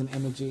there is an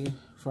energy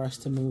for us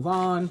to move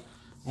on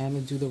and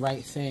to do the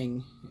right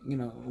thing, you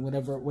know,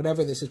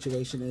 whatever the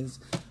situation is,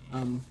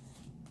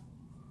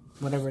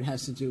 whatever it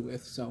has to do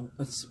with. So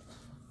I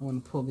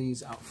want to pull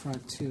these out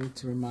front too,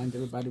 to remind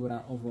everybody what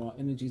our overall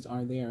energies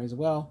are there as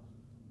well.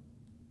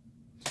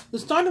 So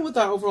starting with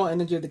our overall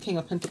energy of the King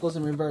of Pentacles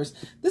in reverse,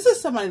 this is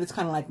somebody that's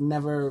kind of like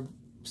never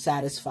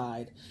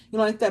satisfied. You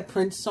know, like that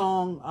Prince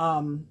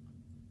song,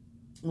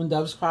 When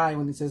Doves Cry,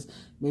 when he says,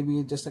 maybe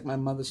you're just like my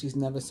mother, she's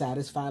never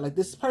satisfied. Like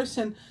this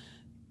person,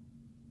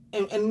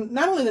 and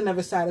not only they're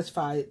never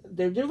satisfied,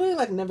 they're really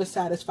like never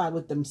satisfied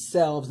with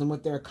themselves and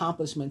with their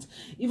accomplishments,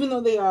 even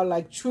though they are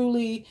like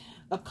truly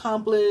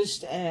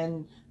accomplished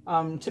and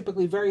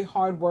typically very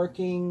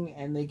hardworking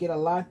and they get a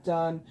lot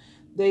done.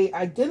 They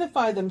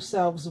identify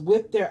themselves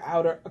with their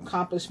outer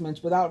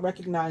accomplishments without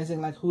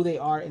recognizing like who they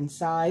are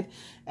inside,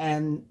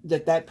 and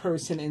that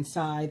person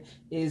inside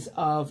is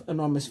of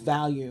enormous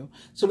value.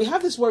 So we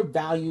have this word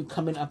value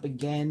coming up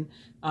again.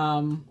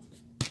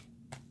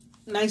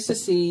 Nice to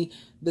see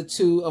the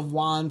Two of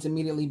Wands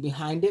immediately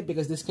behind it,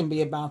 because this can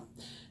be about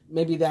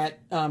maybe that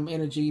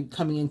energy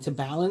coming into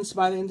balance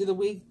by the end of the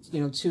week.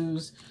 You know,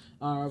 twos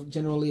are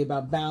generally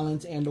about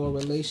balance and or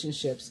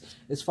relationships.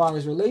 As far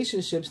as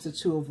relationships, the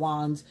Two of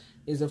Wands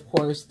is of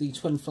course the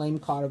twin flame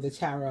card of the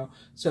tarot.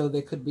 So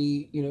there could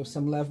be, you know,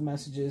 some love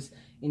messages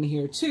in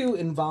here too,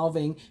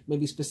 involving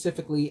maybe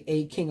specifically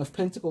a King of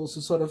Pentacles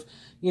who sort of,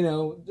 you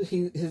know,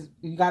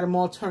 you got him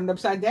all turned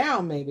upside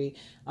down maybe.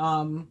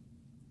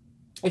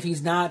 If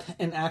he's not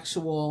an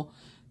actual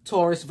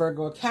Taurus,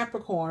 Virgo, or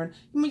Capricorn,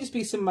 he may just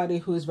be somebody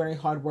who is very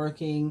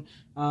hardworking,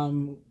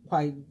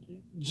 quite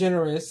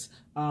generous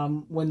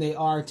when they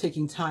are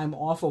taking time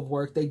off of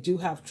work. They do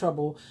have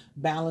trouble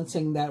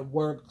balancing that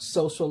work,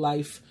 social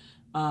life,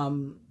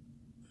 you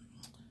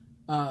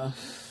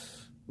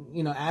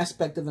know,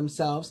 aspect of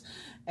themselves.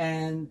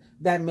 And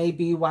that may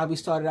be why we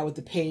started out with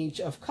the Page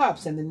of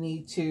Cups and the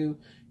need to,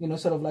 you know,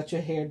 sort of let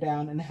your hair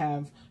down and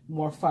have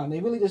more fun. They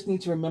really just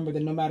need to remember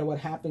that no matter what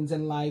happens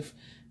in life,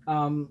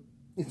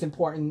 it's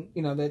important,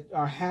 you know, that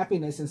our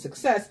happiness and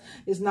success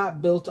is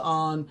not built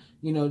on,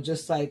 you know,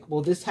 just like,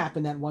 well, this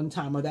happened at one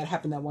time or that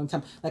happened at one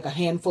time, like a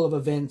handful of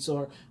events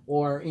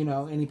or, you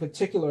know, any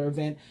particular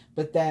event,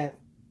 but that,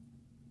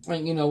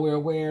 you know, we're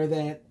aware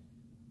that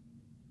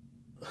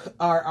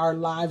our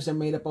lives are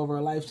made up over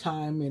a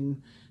lifetime,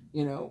 and,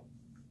 you know,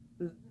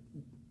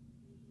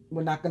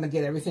 we're not going to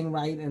get everything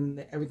right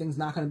and everything's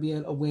not going to be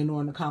a win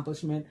or an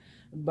accomplishment,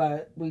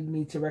 but we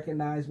need to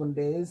recognize when it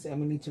is,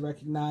 and we need to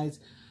recognize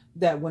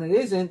that when it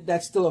isn't,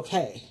 that's still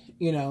okay,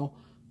 you know,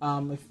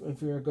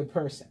 if you're a good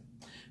person.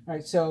 All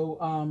right,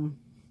 so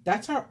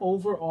that's our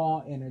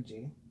overall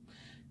energy.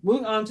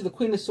 Moving on to the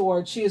Queen of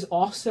Swords, she is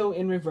also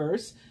in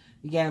reverse.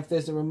 Again, if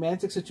there's a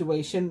romantic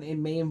situation, it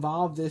may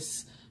involve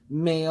this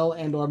male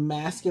and or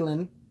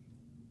masculine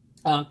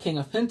King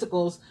of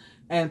Pentacles,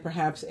 and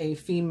perhaps a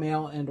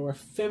female and or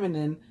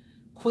feminine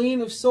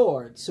Queen of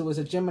Swords, who is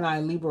a Gemini,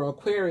 Libra,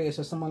 Aquarius,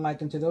 or someone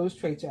like into those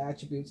traits or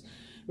attributes.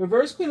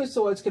 Reverse Queen of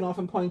Swords can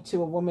often point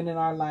to a woman in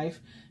our life,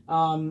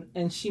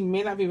 and she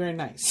may not be very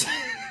nice.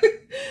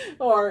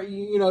 Or,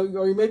 you know,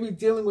 or you may be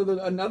dealing with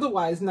an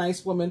otherwise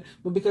nice woman,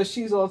 but because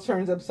she's all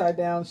turned upside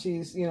down,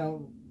 she's, you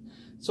know,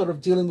 sort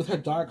of dealing with her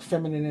dark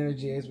feminine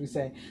energy, as we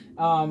say.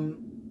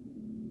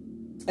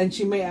 And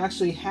she may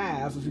actually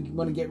have, if you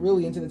want to get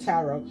really into the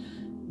tarot,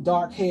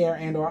 dark hair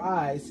and or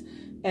eyes.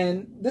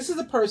 And this is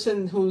a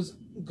person whose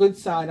good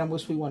side on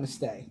which we want to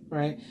stay,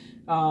 right?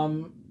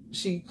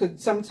 She could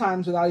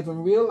sometimes, without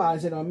even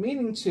realizing or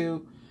meaning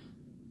to,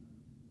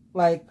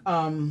 like,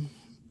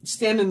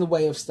 stand in the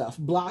way of stuff,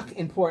 block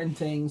important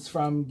things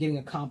from getting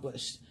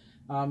accomplished,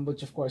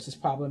 which of course is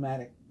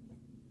problematic.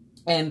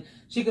 And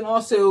she can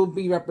also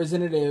be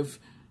representative,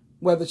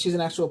 whether she's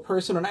an actual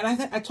person or not.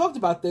 And I talked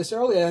about this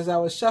earlier as I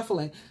was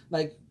shuffling,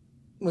 like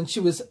when she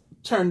was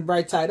turned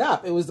right side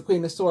up, it was the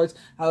Queen of Swords,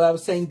 how I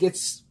was saying,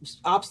 gets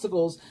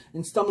obstacles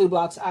and stumbling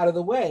blocks out of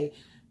the way.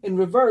 In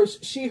reverse,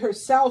 she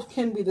herself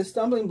can be the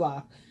stumbling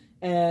block.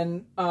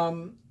 And,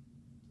 you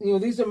know,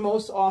 these are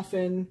most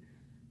often,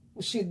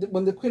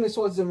 when the Queen of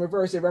Swords is in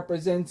reverse, it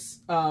represents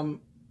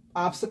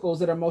obstacles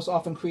that are most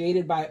often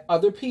created by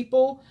other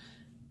people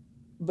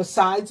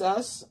besides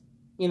us,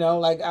 you know,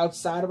 like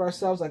outside of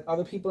ourselves, like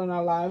other people in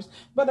our lives.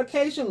 But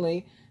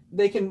occasionally,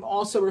 they can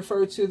also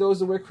refer to those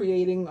that we're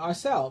creating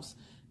ourselves.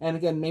 And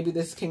again, maybe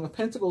this King of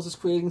Pentacles is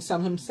creating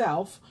some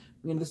himself.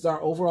 You know, this is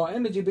our overall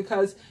energy,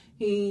 because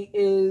he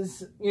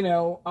is, you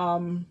know,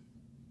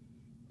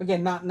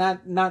 again,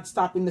 not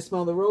stopping to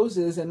smell the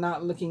roses and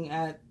not looking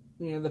at,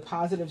 you know, the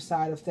positive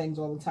side of things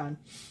all the time.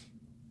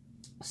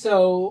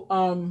 So,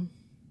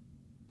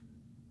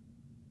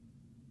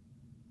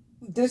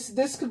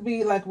 this could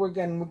be like, we're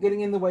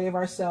getting in the way of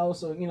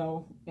ourselves, or, you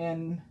know,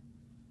 and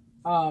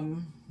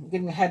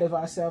getting ahead of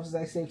ourselves, as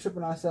I say,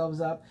 tripping ourselves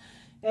up.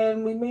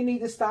 And we may need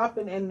to stop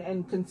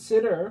and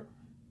consider,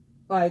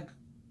 like,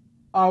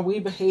 are we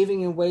behaving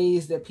in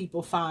ways that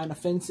people find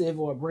offensive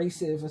or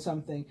abrasive or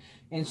something,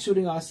 and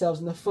shooting ourselves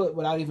in the foot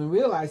without even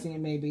realizing it,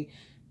 maybe.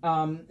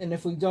 And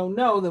if we don't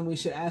know, then we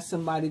should ask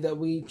somebody that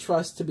we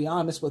trust to be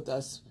honest with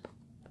us.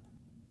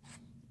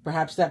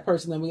 Perhaps that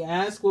person that we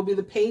ask will be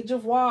the Page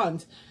of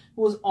Wands,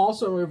 who is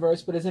also in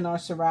reverse, but is in our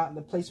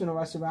the placement of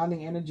our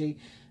surrounding energy.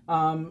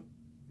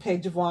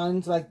 Page of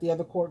Wands, like the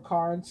other court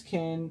cards,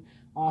 can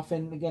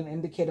often, again,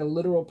 indicate a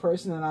literal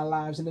person in our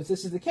lives. And if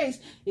this is the case,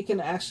 it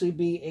can actually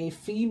be a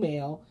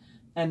female,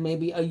 and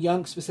maybe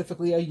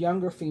specifically a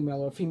younger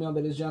female, or a female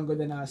that is younger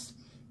than us.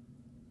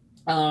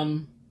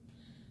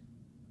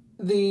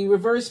 The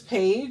reverse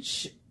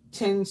page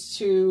tends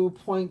to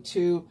point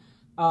to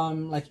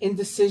like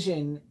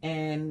indecision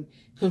and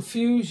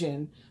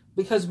confusion,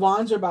 because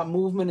wands are about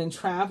movement and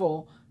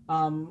travel.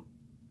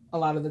 A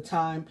lot of the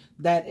time,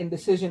 that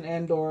indecision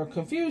and or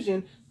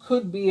confusion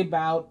could be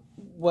about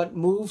what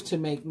move to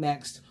make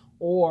next,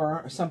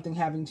 or something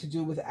having to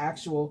do with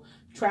actual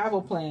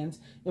travel plans.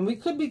 And we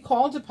could be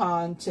called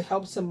upon to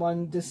help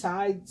someone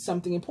decide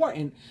something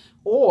important.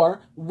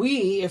 Or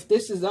we, if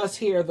this is us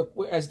here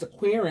as the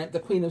querent, the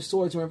Queen of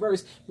Swords in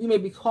reverse, we may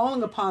be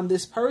calling upon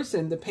this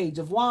person, the Page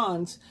of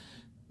Wands,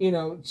 you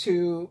know,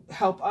 to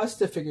help us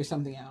to figure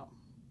something out.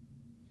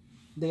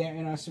 They are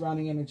in our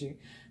surrounding energy.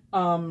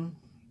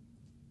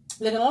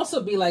 There can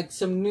also be like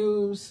some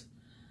news.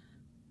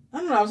 I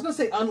don't know, I was going to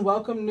say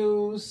unwelcome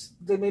news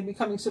that may be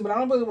coming soon, but I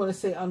don't really want to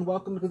say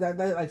unwelcome, because that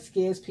like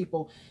scares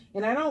people.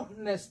 And I don't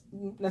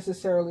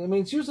necessarily, I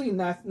mean, it's usually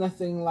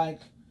nothing like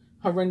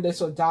horrendous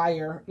or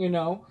dire, you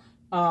know.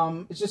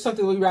 It's just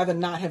something we'd rather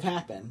not have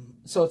happen.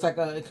 So it's like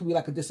it could be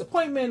like a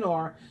disappointment,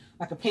 or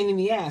like a pain in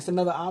the ass.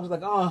 Another obstacle,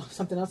 like, oh,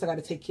 something else I got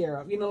to take care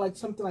of, you know, like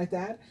something like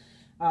that,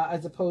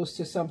 as opposed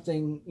to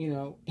something, you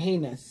know,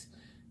 heinous.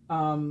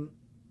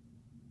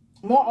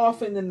 More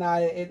often than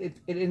not, it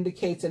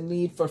indicates a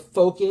need for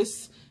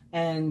focus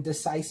and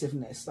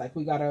decisiveness. Like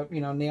we got to,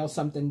 you know, nail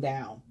something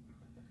down.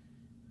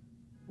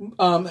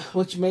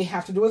 Which may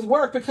have to do with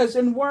work, because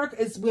in work,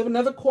 we have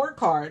another court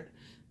card.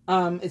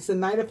 It's the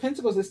Knight of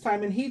Pentacles this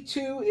time, and he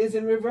too is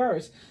in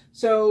reverse.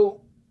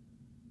 So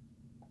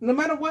no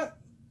matter what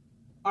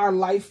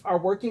our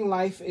working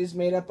life is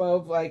made up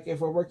of, like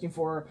if we're working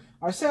for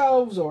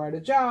ourselves or at a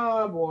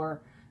job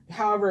or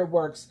however it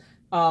works,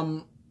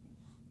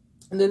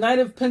 the Knight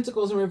of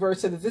Pentacles in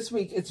reverse said that this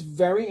week it's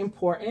very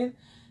important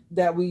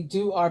that we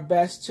do our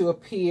best to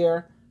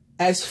appear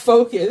as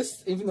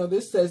focused, even though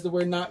this says that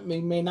we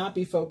may not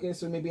be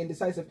focused or maybe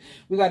indecisive.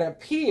 We got to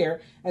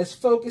appear as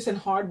focused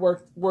and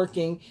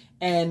working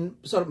and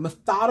sort of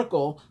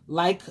methodical,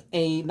 like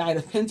a Knight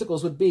of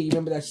Pentacles would be.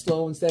 Remember that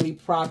slow and steady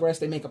progress.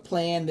 They make a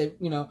plan that,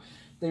 you know,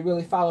 they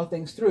really follow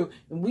things through.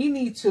 And we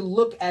need to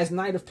look as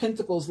Knight of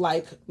Pentacles,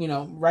 like, you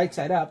know, right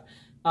side up,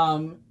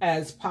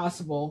 as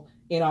possible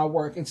in our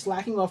work. And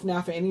slacking off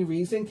now for any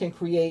reason can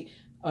create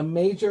a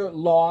major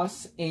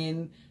loss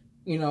in,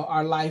 you know,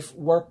 our life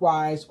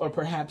work-wise, or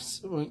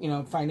perhaps, you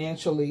know,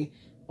 financially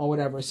or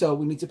whatever. So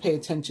we need to pay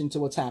attention to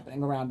what's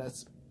happening around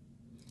us.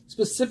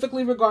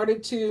 Specifically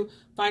regarded to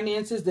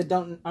finances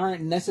that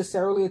aren't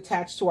necessarily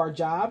attached to our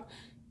job.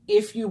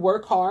 If you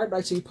work hard,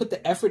 right, so you put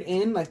the effort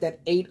in, like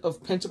that 8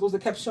 of Pentacles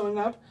that kept showing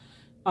up,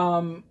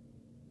 and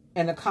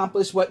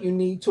accomplish what you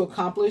need to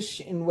accomplish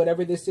in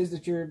whatever this is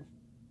that you're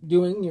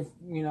doing,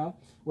 you know,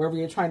 wherever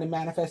you're trying to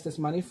manifest this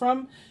money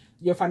from,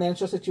 your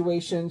financial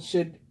situation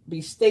should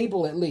be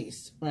stable at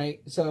least,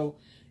 right? So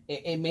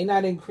it may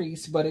not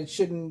increase, but it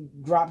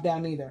shouldn't drop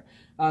down either.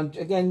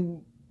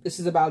 Again, this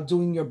is about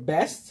doing your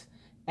best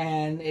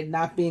and it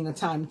not being a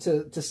time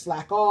to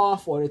slack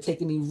off or to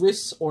take any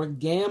risks or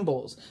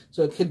gambles.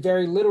 So it could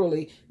very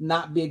literally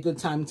not be a good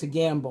time to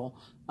gamble.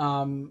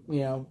 You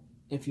know,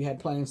 if you had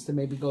plans to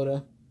maybe go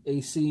to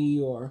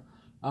AC or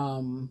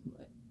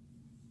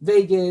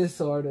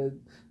Vegas, or to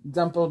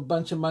dump a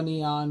bunch of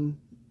money on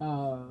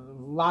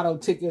lotto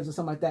tickets or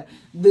something like that,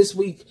 this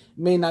week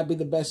may not be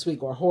the best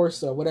week, or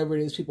horse or whatever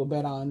it is people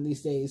bet on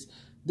these days.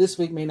 This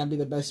week may not be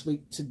the best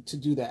week to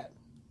do that.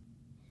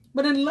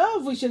 But in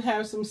love, we should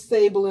have some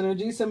stable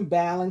energy, some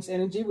balanced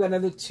energy. We got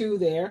another 2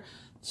 there,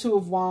 2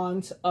 of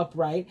Wands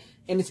upright.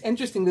 And it's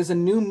interesting, there's a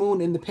new moon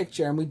in the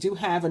picture, and we do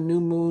have a new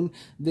moon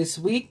this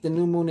week, the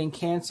new moon in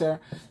Cancer.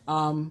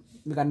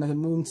 We got another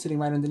moon sitting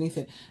right underneath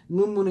it.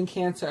 New moon in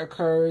Cancer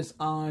occurs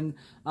on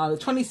the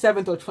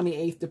 27th or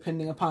 28th,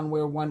 depending upon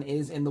where one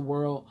is in the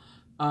world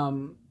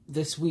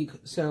this week.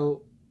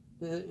 So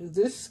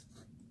this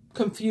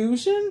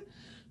confusion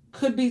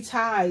could be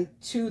tied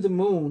to the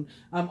moon.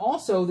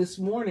 Also, this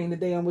morning, the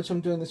day on which I'm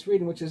doing this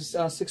reading, which is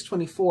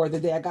 6/24, the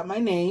day I got my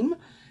name,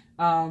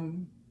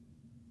 you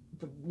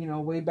know,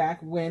 way back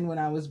when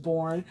I was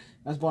born.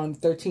 I was born on the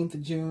 13th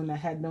of June. I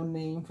had no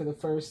name for the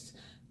first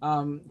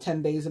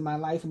 10 days of my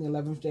life. And the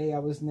 11th day, I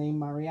was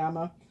named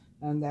Mariama.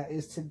 And that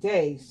is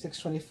today,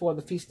 6/24,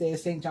 the feast day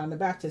of St. John the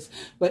Baptist.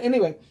 But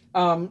anyway,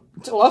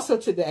 also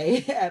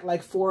today at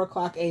like 4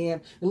 o'clock a.m.,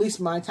 at least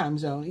my time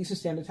zone, Eastern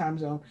Standard Time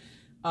Zone,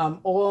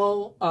 not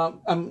all, I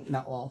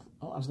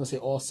was going to say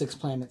all 6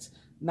 planets.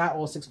 Not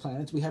all 6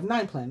 planets. We have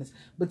 9 planets.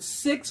 But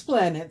 6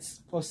 planets,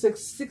 or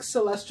six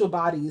celestial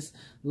bodies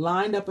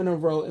lined up in a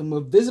row and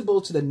were visible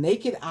to the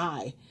naked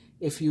eye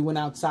if you went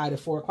outside at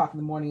 4 o'clock in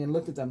the morning and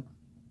looked at them.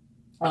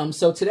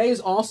 So today is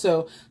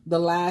also the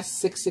last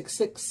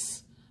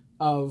 666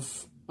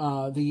 of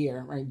the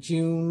year, right?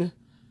 June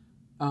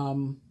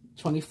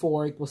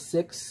 24 equals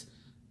 6.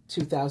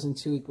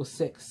 2002 equals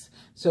 6.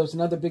 So it's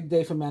another big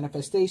day for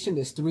manifestation.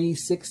 There's 3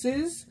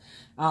 6s.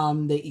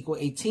 They equal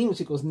 18, which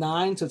equals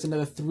 9. So it's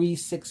another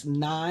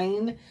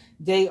 369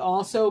 day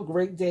also.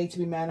 Great day to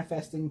be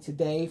manifesting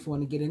today if you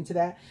want to get into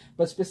that.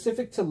 But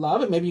specific to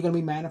love, and maybe you're going to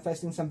be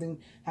manifesting something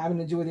having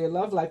to do with your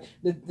love life.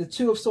 The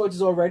 2 of Swords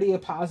is already a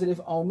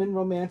positive omen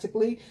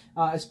romantically,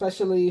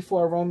 especially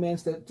for a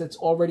romance that's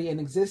already in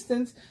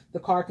existence. The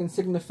card can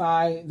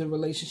signify the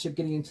relationship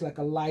getting into like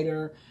a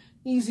lighter,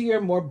 easier,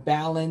 more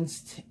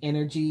balanced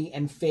energy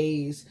and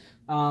phase,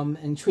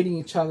 and treating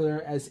each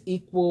other as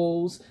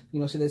equals. You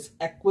know, so there's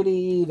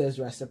equity, there's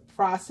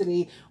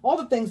reciprocity, all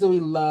the things that we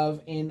love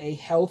in a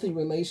healthy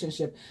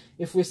relationship.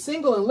 If we're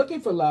single and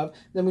looking for love,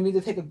 then we need to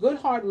take a good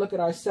hard look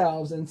at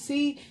ourselves and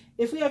see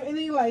if we have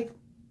any, like,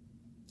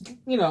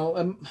 you know,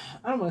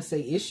 I don't want to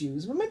say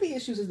issues, but maybe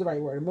issues is the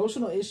right word,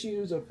 emotional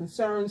issues or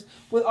concerns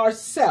with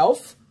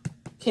ourself.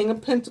 King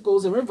of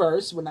Pentacles in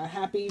reverse. We're not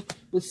happy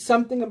with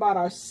something about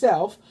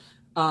ourself.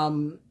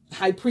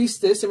 High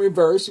Priestess in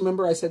reverse.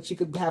 Remember I said she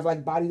could have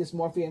like body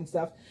dysmorphia and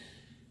stuff.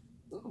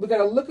 We got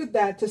to look at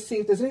that to see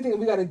if there's anything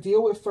we got to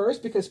deal with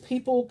first, because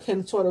people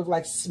can sort of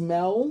like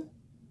smell,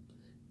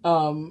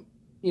 you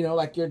know,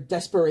 like your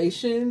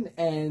desperation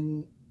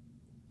and,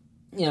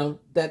 you know,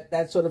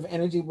 that sort of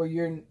energy where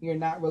you're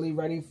not really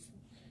ready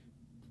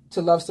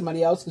to love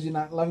somebody else because you're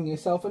not loving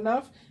yourself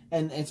enough,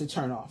 and it's a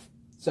turn off.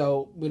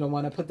 So we don't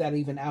want to put that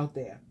even out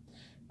there.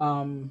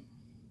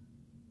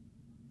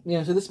 You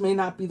know, so this may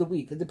not be the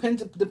week. It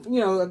depends, you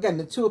know, again,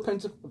 the Two of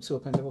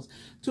Pentacles,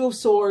 2 of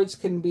Swords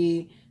can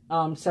be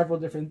several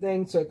different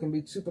things. So it can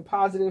be super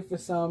positive for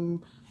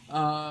some.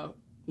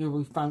 You know,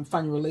 we find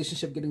your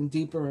relationship getting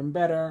deeper and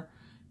better.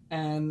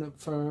 And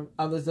for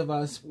others of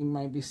us, we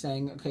might be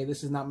saying, okay,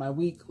 this is not my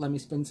week. Let me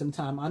spend some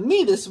time on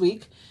me this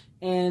week.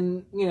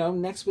 And, you know,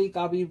 next week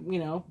I'll be, you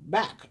know,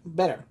 back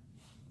better.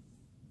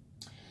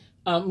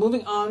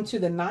 Moving on to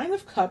the 9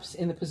 of Cups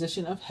in the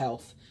position of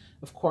health.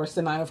 Of course,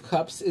 the 9 of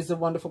Cups is a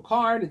wonderful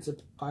card. It's a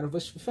card of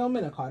wish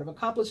fulfillment, a card of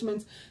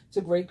accomplishments. It's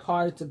a great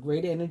card. It's a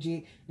great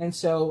energy. And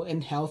so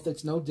in health,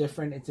 it's no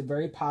different. It's a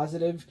very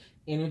positive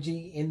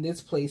energy in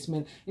this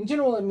placement. In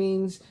general, it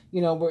means,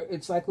 you know,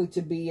 it's likely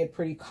to be a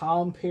pretty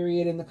calm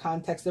period in the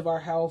context of our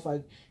health.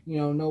 Like, you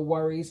know, no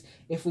worries.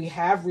 If we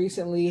have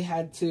recently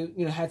had to,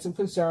 you know, had some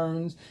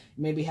concerns,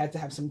 maybe had to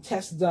have some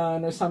tests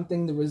done or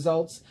something, the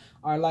results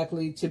are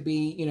likely to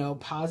be, you know,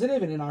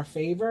 positive and in our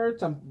favor,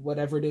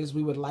 whatever it is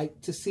we would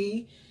like to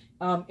see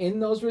in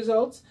those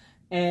results.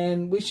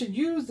 And we should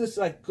use this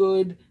like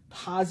good,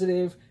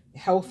 positive,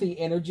 healthy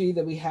energy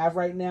that we have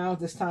right now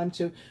this time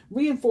to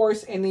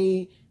reinforce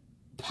any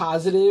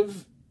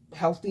positive,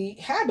 healthy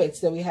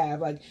habits that we have,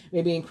 like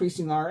maybe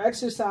increasing our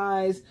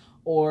exercise,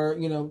 or,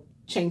 you know,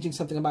 changing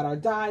something about our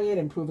diet,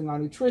 improving our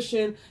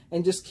nutrition,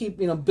 and just keep,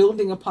 you know,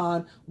 building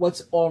upon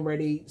what's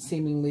already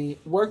seemingly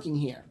working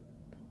here.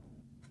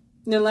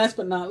 And then last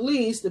but not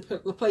least, the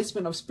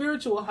placement of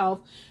spiritual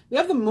health. We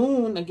have the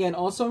moon, again,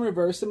 also in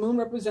reverse. The moon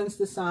represents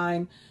the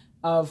sign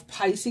of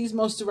Pisces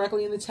most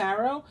directly in the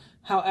tarot.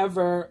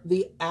 However,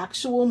 the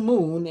actual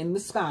moon in the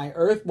sky,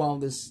 Earth, well,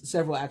 there's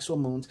several actual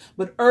moons,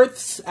 but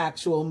Earth's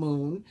actual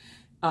moon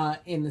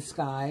in the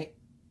sky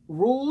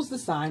rules the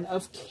sign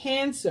of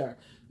Cancer.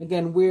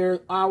 Again,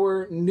 where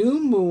our new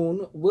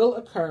moon will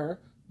occur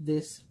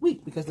this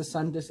week because the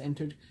sun just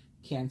entered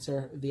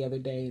Cancer the other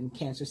day, and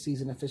Cancer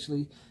season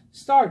officially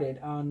started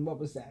on, what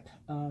was that,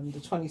 the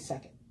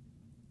 22nd.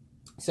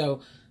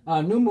 So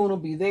new moon will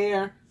be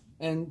there,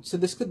 and so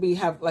this could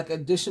have like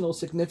additional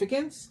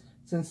significance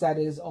since that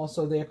is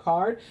also their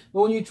card.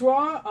 But when you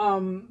draw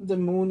the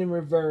moon in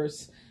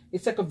reverse,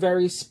 it's like a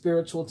very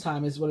spiritual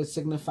time is what it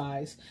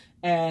signifies,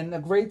 and a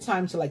great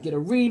time to like get a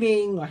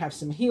reading or have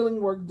some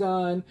healing work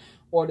done,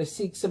 or to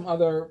seek some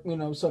other, you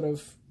know, sort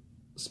of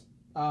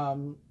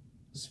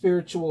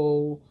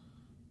spiritual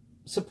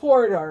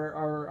support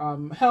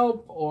or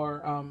help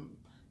or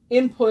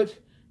input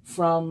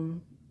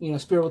from, you know,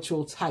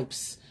 spiritual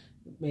types.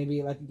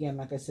 Maybe like, again,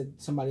 like I said,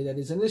 somebody that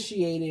is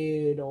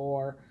initiated,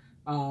 or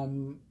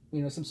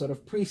you know, some sort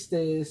of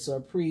priestess or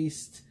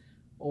priest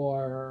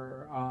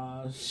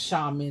or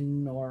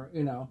shaman, or,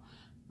 you know,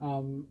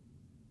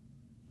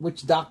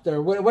 witch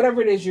doctor,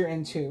 whatever it is you're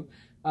into.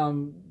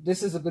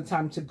 This is a good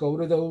time to go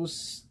to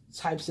those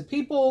types of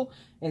people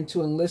and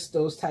to enlist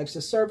those types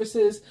of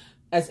services.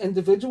 As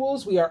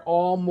individuals, we are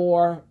all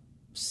more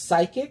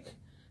psychic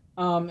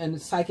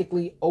and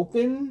psychically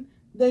open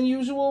than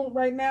usual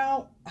right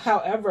now.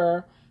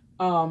 However,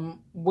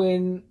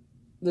 when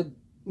the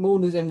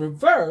moon is in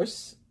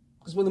reverse,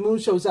 because when the moon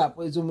shows up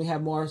is when we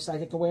have more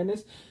psychic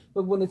awareness,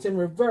 but when it's in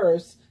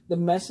reverse, the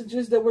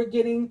messages that we're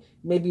getting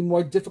may be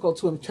more difficult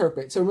to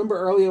interpret. So remember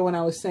earlier when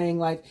I was saying,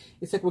 like,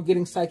 it's like we're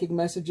getting psychic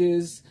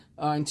messages,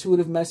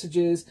 intuitive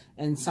messages,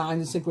 and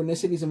signs and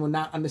synchronicities, and we're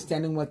not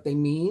understanding what they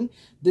mean.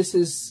 This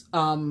is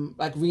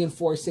like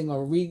reinforcing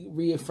or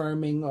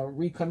reaffirming or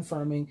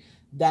reconfirming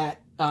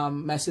that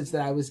message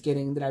that I was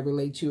getting, that I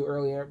relayed to you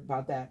earlier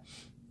about that.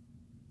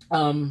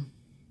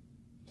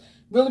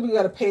 Really, we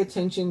got to pay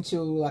attention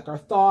to like our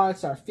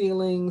thoughts, our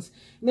feelings,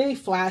 and any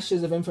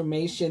flashes of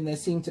information that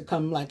seem to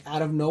come like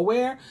out of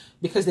nowhere,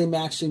 because they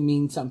may actually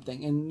mean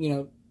something, and, you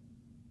know,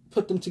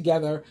 put them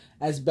together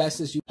as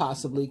best as you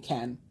possibly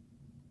can.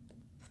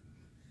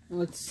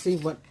 Let's see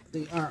what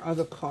our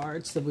other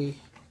cards that we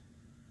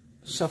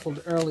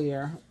shuffled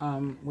earlier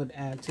would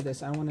add to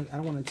this. I don't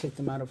want to take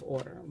them out of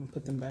order. I'm gonna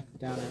put them back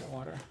down in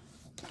order.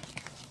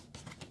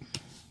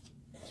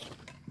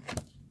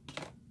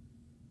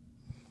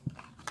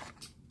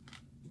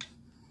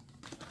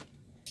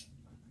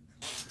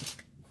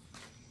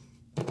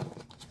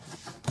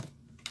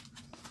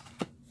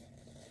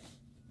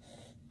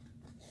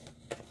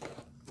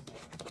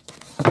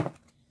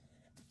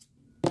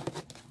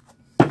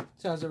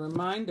 So as a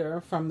reminder,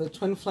 from the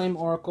Twin Flame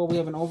Oracle, we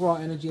have an overall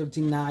energy of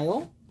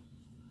denial.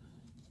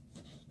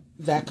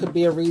 That could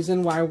be a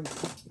reason why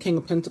King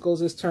of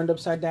Pentacles is turned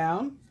upside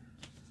down,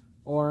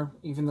 or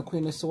even the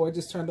Queen of Swords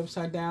is turned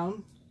upside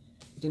down,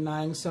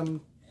 denying some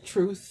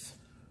truth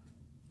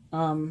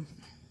about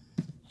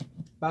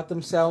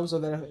themselves or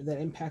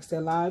that impacts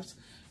their lives.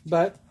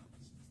 But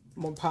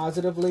more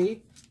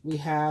positively, we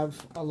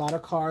have a lot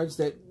of cards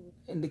that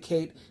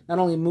indicate not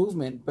only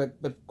movement, but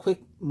quick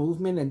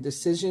movement and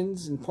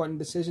decisions, important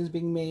decisions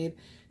being made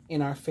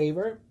in our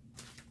favor,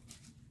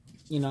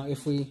 you know,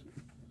 if we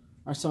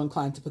are so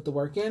inclined to put the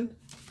work in.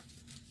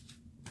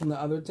 From the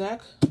other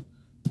deck,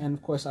 and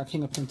of course our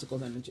King of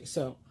Pentacles energy.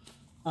 So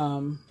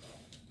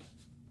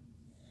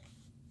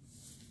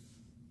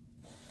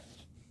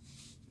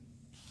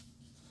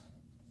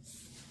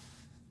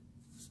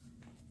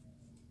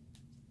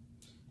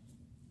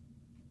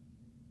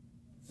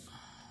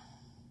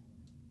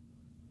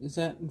is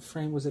that in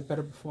frame? Was it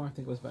better before? I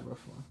think it was better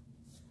before.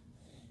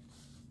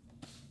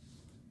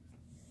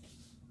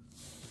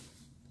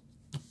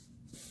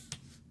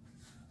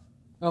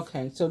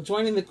 Okay, so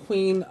joining the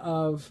Queen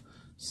of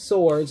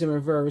Swords in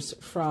reverse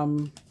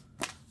from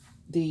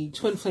the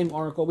Twin Flame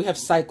Oracle, we have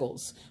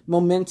cycles,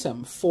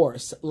 momentum,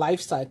 force,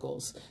 life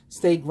cycles,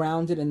 stay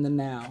grounded in the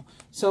now.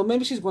 So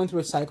maybe she's going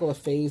through a cycle, a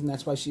phase, and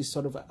that's why she's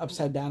sort of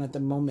upside down at the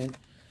moment.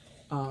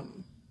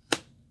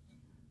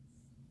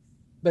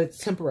 But it's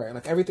temporary.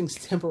 Like, everything's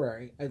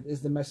temporary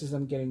is the message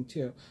I'm getting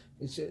too.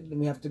 It's just,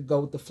 we have to go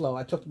with the flow.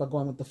 I talked about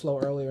going with the flow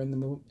earlier in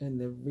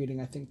the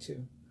reading, I think,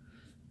 too.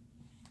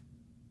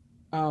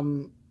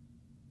 In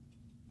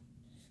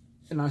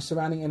our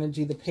surrounding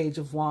energy, the Page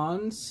of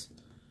Wands,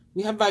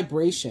 we have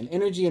vibration,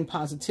 energy, and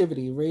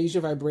positivity. Raise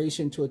your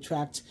vibration to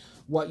attract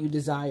what you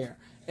desire.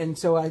 And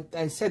so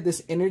I said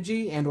this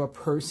energy and or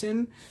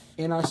person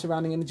in our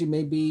surrounding energy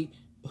may be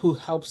who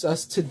helps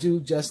us to do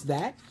just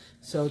that.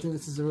 So I think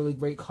this is a really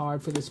great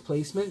card for this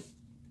placement.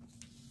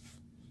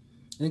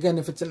 And again,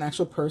 if it's an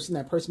actual person,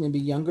 that person may be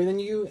younger than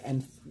you,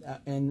 and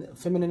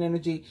feminine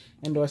energy,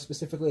 and or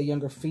specifically a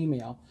younger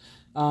female.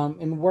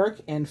 In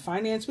work and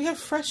finance, we have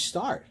fresh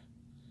start.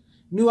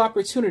 New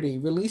opportunity,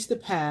 release the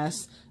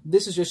past.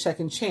 This is your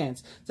second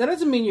chance. That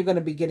doesn't mean you're going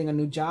to be getting a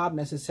new job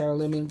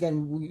necessarily. I mean,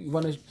 again, you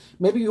want to,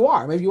 maybe you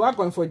are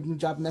going for a new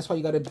job, and that's why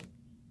you got to,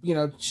 you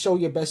know, show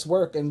your best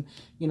work and,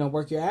 you know,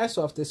 work your ass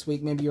off this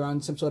week. Maybe you're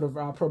on some sort of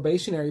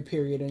probationary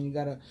period and you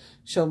got to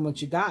show them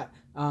what you got.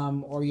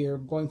 Or you're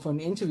going for an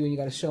interview and you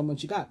got to show them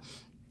what you got.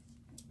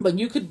 But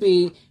you could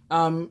be,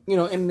 you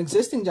know, in an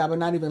existing job and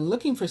not even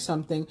looking for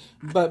something,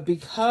 but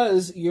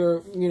because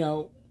you're, you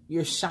know,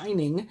 you're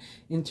shining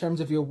in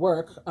terms of your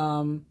work,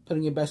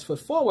 putting your best foot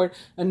forward,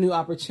 a new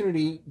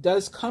opportunity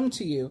does come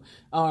to you,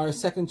 or a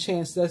second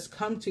chance does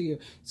come to you.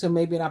 So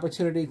maybe an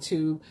opportunity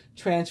to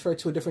transfer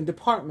to a different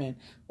department,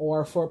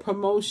 or for a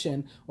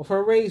promotion, or for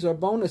a raise, or a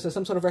bonus, or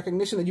some sort of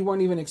recognition that you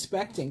weren't even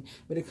expecting,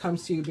 but it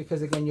comes to you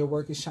because, again, your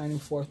work is shining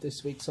forth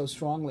this week so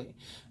strongly,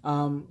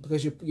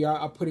 because you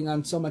are putting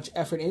on so much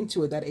effort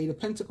into it. That Eight of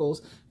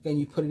Pentacles, again,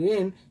 you put it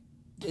in,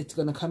 it's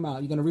going to come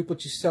out. You're going to reap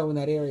what you sow in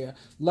that area.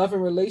 Love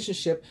and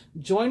relationship,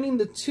 joining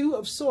the Two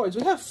of Swords.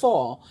 We have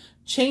fall,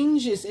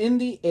 changes in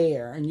the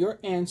air, and your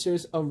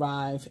answers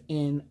arrive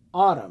in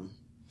autumn.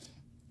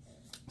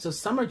 So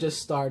summer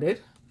just started.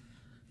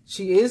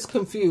 She is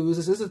confused.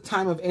 This is a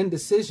time of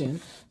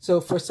indecision. So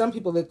for some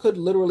people, there could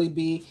literally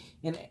be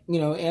an, you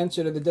know,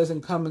 answer that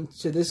doesn't come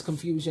into this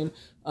confusion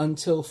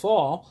until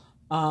fall,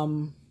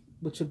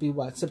 which would be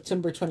what?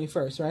 September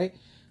 21st, right?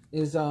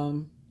 Is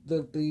the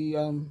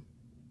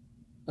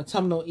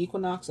autumnal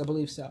equinox, I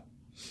believe so.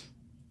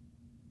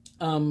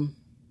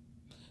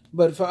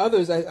 But for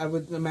others, I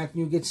would imagine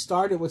you get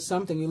started with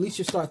something. At least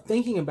you start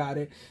thinking about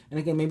it. And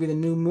again, maybe the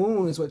new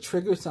moon is what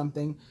triggers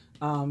something,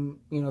 you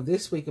know,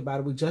 this week about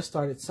it. We just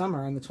started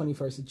summer on the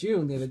 21st of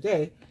June, the other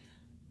day.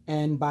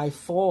 And by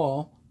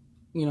fall,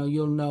 you know,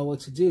 you'll know what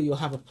to do. You'll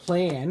have a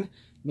plan,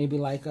 maybe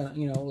like a,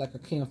 you know, like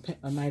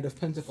a Knight of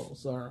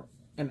Pentacles, or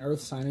an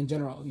earth sign in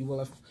general. You will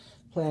have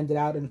planned it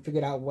out and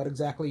figured out what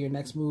exactly your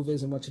next move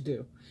is and what to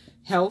do.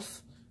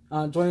 Health,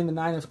 joining the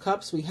Nine of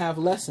Cups, we have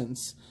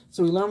lessons.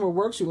 So we learn what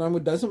works, we learn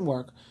what doesn't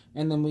work,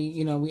 and then we,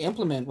 you know, we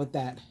implement with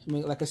that. I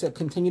mean, like I said,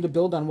 continue to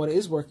build on what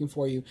is working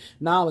for you.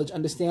 Knowledge,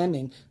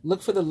 understanding,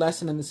 look for the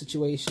lesson in the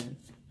situation.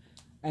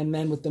 And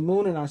then with the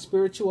moon and our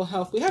spiritual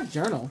health, we have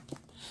journal.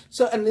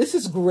 So, and this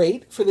is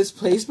great for this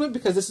placement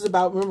because this is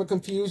about, remember,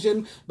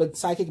 confusion, but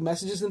psychic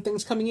messages and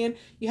things coming in.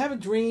 You have a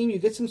dream, you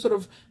get some sort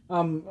of,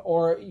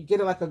 or you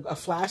get like a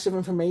flash of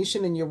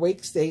information in your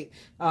wake state,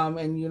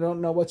 and you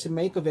don't know what to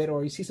make of it,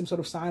 or you see some sort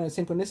of sign of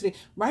synchronicity.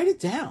 Write it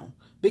down,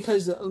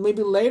 because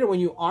maybe later when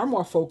you are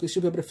more focused,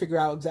 you'll be able to figure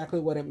out exactly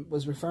what it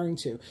was referring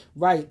to.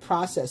 Write,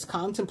 process,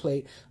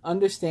 contemplate,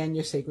 understand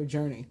your sacred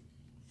journey.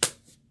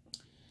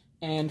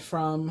 And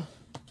from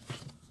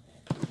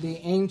the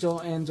angel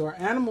and or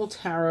animal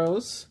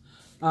tarots,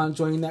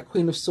 joining that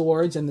Queen of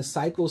Swords and the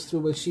cycles through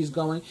which she's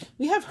going,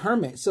 we have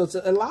Hermit. So it's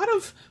a lot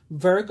of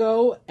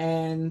Virgo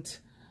and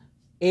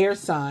air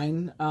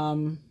sign.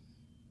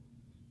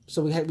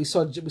 So we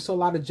saw a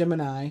lot of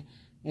Gemini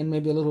and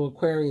maybe a little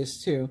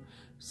Aquarius too.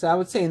 So I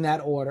would say in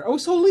that order. Oh,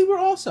 so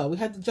Libra also. We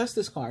had the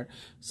Justice card.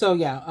 So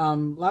yeah, a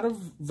lot of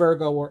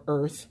Virgo or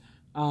Earth,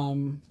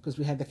 because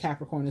we had the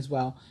Capricorn as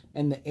well,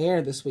 and the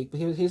air this week. But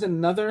here's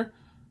another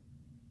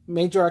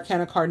Major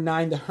Arcana card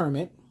 9, the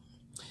Hermit.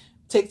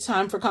 Take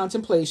time for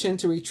contemplation,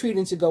 to retreat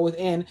and to go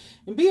within,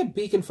 and be a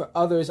beacon for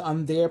others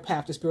on their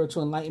path to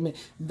spiritual enlightenment.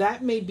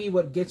 That may be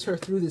what gets her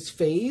through this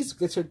phase,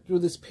 gets her through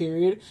this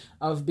period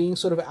of being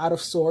sort of out of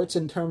sorts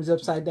in terms of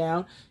upside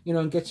down, you know,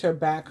 and gets her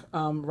back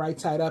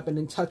right side up and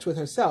in touch with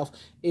herself,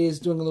 is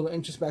doing a little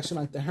introspection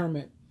like the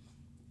Hermit.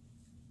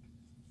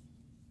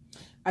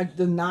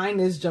 The 9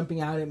 is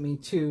jumping out at me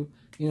too.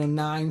 You know,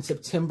 9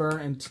 September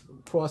and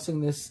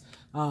crossing this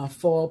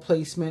fall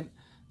placement.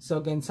 So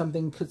again,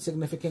 something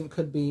significant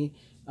could be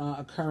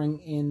occurring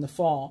in the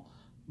fall.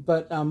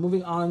 But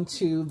moving on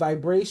to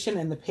vibration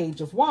and the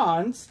Page of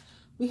Wands,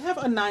 we have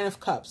a 9 of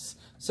Cups.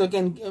 So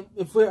again,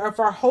 if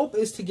our hope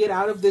is to get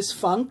out of this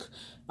funk,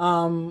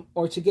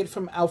 or to get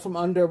out from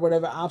under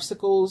whatever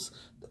obstacles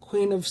the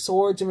Queen of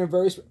Swords in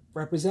reverse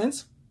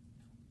represents,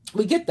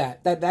 we get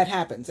that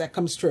happens. That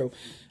comes true.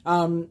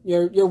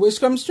 Your wish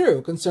comes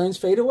true. Concerns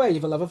fade away. You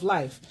have a love of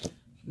life.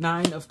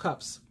 9 of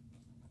Cups.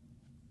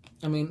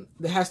 I mean,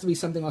 there has to be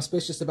something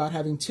auspicious about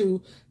having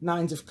 2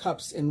 9s of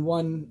Cups in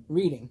one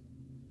reading.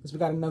 Because we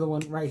got another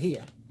one right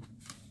here.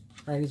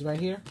 Right, he's right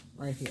here,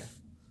 right here,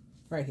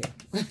 right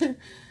here.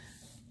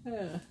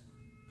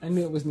 I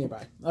knew it was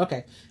nearby.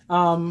 Okay.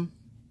 So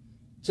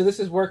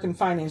this is work and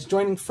finance.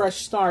 Joining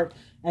Fresh Start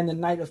and the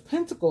Knight of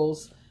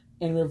Pentacles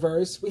in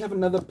reverse. We have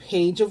another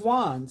Page of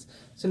Wands.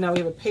 So now we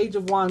have a Page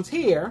of Wands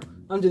here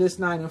under this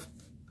 9 of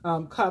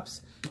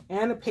Cups,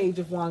 and a Page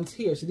of Wands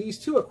here. So these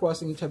two are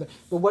crossing each other.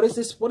 But what is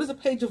this? What does a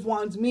Page of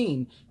Wands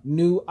mean?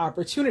 New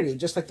opportunity,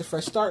 just like the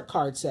Fresh Start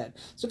card said.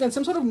 So again,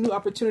 some sort of new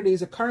opportunity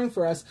is occurring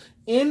for us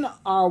in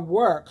our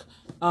work,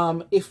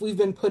 if we've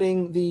been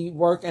putting the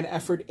work and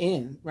effort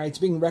in, right? It's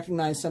being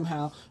recognized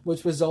somehow,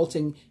 which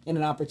resulting in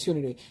an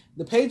opportunity.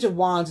 The Page of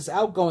Wands is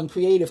outgoing,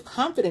 creative,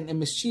 confident, and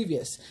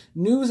mischievous.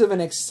 News of an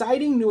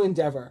exciting new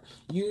endeavor.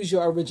 Use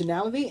your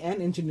originality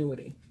and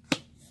ingenuity.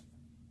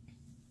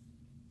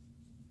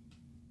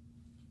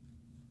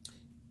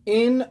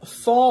 In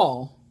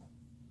fall,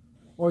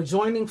 or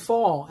joining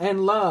fall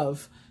and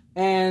love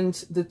and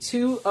the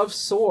 2 of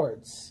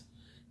Swords,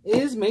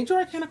 is Major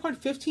Arcana card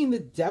 15, the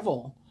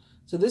Devil.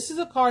 So this is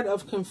a card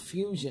of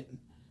confusion,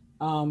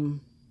 a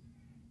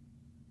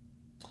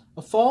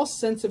false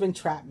sense of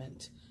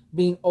entrapment,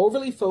 being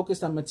overly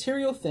focused on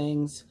material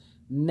things,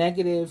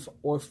 negative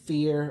or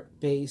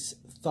fear-based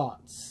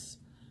thoughts.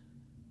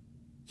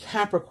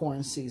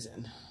 Capricorn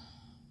season,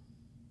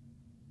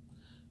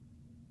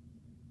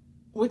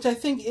 which I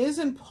think is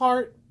in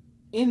part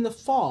in the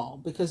fall,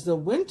 because the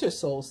winter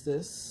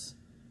solstice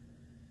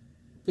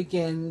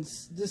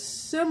begins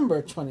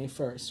December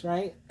 21st,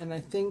 right? And I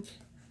think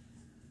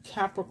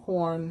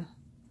Capricorn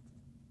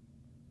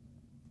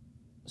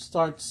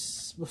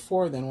starts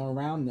before then or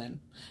around then.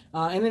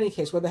 In any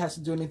case, whether it has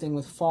to do anything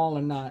with fall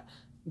or not,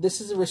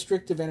 this is a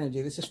restrictive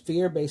energy. This is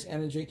fear-based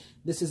energy.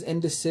 This is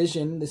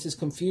indecision. This is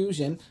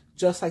confusion,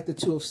 just like the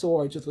Two of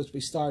Swords with which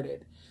we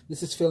started.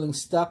 This is feeling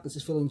stuck. This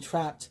is feeling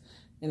trapped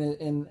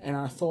in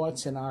our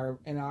thoughts and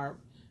our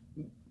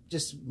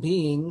just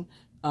being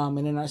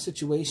and in our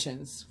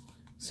situations.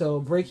 So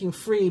breaking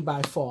free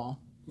by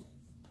fall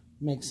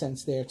makes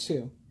sense there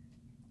too.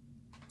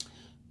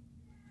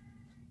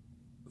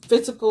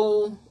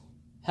 Physical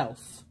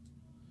health.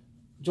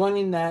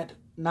 Joining that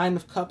Nine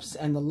of Cups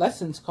and the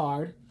Lessons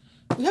card,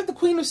 we have the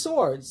Queen of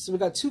Swords. So we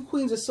got two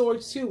Queens of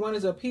Swords too. One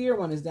is up here,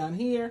 one is down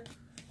here.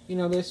 You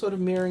know, they're sort of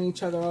mirroring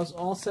each other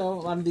also.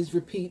 A lot of these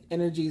repeat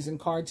energies and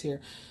cards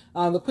here.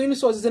 The Queen of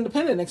Swords is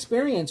independent,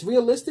 experienced,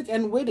 realistic,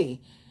 and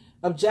witty.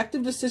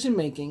 Objective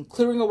decision-making,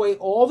 clearing away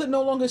all that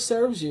no longer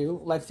serves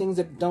you, like things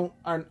that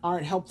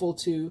aren't helpful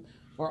to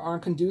or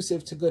aren't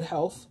conducive to good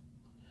health.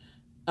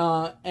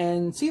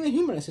 And seeing the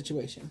humor in a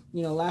situation.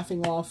 You know,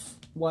 laughing off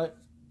what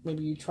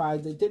maybe you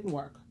tried that didn't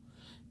work.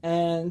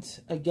 And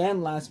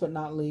again, last but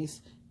not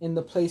least, in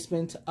the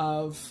placement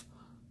of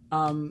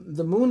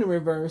the moon in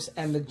reverse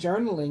and the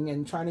journaling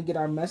and trying to get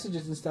our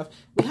messages and stuff,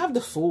 we have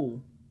the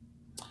Fool.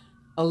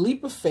 A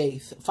leap of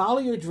faith. Follow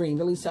your dream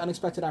that leads to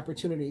unexpected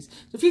opportunities.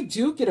 So if you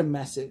do get a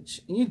message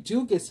and you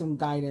do get some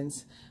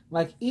guidance,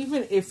 like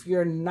even if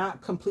you're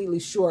not completely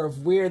sure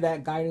of where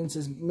that guidance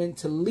is meant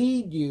to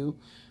lead you,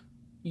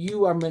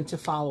 you are meant to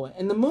follow it.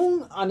 And the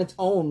moon on its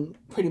own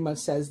pretty much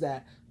says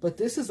that. But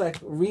this is like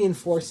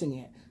reinforcing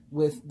it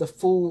with the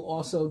Fool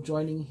also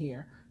joining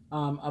here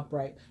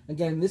upright.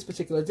 Again, this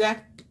particular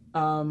deck,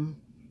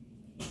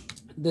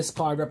 this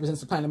card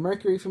represents the planet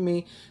Mercury for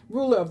me,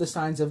 ruler of the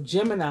signs of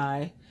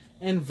Gemini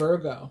and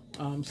Virgo.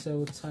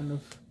 So it's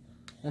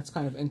that's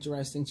kind of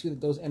interesting too,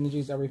 that those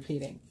energies are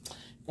repeating.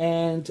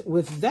 And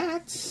with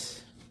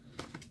that,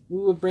 we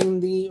will bring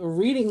the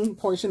reading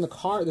portion,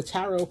 the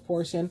tarot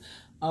portion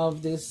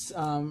of this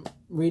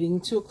reading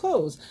to a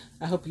close.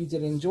 I hope you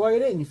did enjoy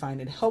it and you find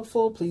it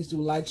helpful. Please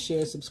do like,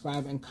 share,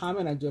 subscribe, and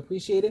comment. I do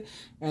appreciate it.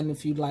 And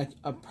if you'd like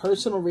a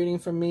personal reading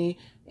from me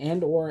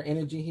and or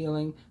energy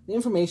healing, the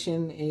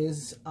information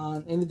is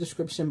in the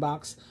description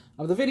box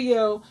of the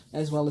video,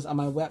 as well as on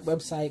my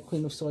website,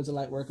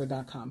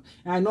 Queenofswordsthelightworker.com.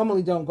 And I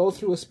normally don't go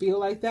through a spiel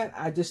like that.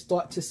 I just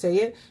thought to say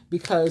it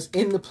because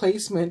in the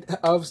placement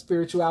of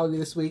spirituality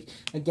this week,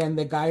 again,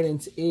 the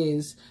guidance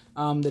is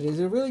that it is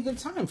a really good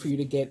time for you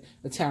to get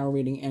a tarot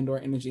reading and or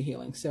energy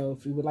healing. So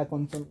if you would like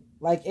one from,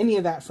 like any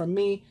of that from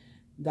me,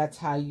 that's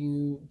how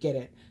you get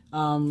it.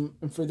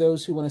 And for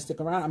those who want to stick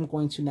around, I'm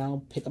going to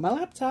now pick up my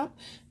laptop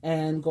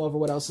and go over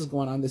what else is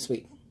going on this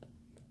week.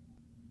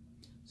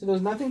 So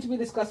there's nothing to be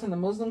discussed on the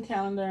Muslim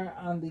calendar.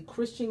 On the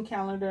Christian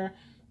calendar,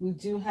 we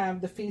do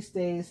have the feast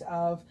days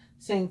of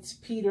Saints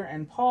Peter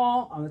and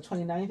Paul on the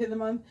 29th of the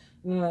month.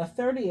 And on the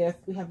 30th,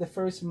 we have the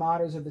first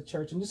martyrs of the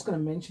church. I'm just going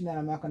to mention that.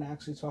 I'm not going to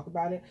actually talk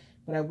about it,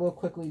 but I will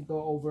quickly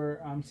go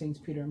over Saints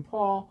Peter and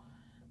Paul.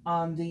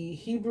 On the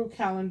Hebrew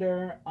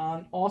calendar,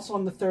 also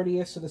on the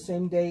 30th, so the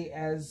same day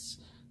as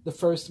the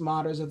first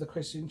martyrs of the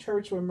Christian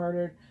church were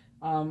murdered,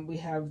 we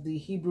have the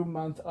Hebrew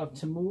month of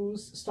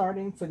Tammuz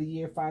starting for the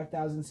year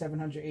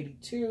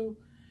 5782.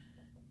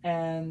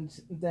 And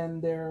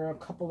then there are a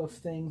couple of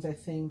things, I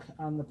think,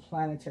 on the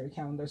planetary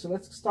calendar. So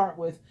let's start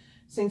with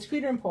Saints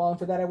Peter and Paul. And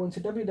for that, I went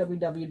to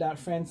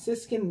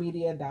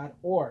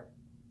www.franciscanmedia.org.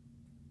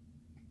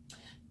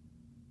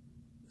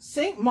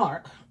 St.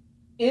 Mark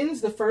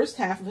ends the first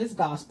half of his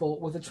gospel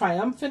with a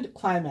triumphant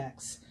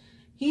climax.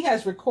 He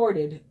has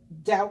recorded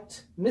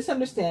doubt,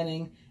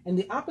 misunderstanding, and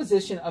the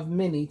opposition of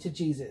many to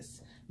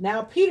Jesus.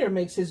 Now Peter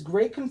makes his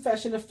great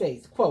confession of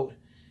faith, quote,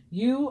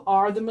 "You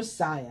are the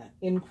Messiah,"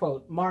 end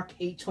quote, Mark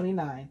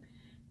 8:29.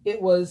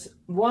 It was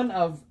one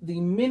of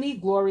the many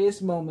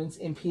glorious moments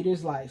in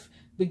Peter's life,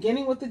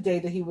 beginning with the day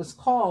that he was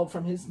called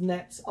from his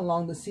nets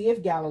along the Sea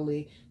of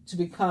Galilee to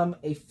become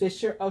a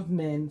fisher of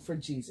men for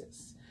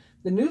Jesus.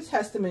 The New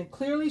Testament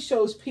clearly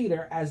shows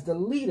Peter as the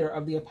leader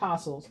of the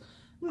apostles.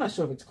 I'm not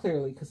sure if it's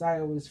clearly, because I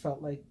always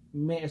felt like,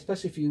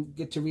 especially if you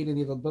get to read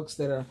any of the books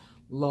that are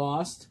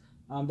lost,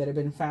 that have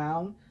been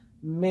found,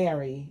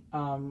 Mary,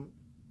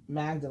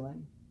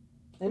 Magdalene,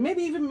 and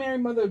maybe even Mary,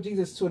 mother of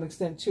Jesus to an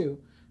extent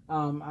too.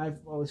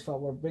 I've always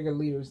felt were bigger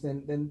leaders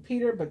than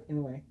Peter, but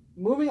anyway,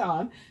 moving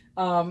on.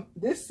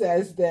 This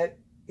says that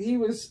he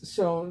was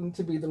shown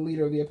to be the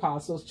leader of the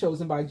apostles,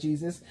 chosen by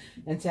Jesus,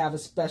 and to have a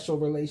special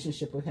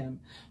relationship with him.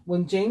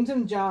 With James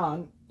and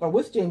John,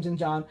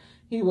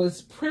 he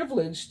was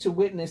privileged to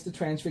witness the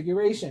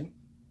transfiguration,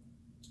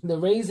 the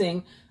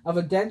raising of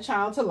a dead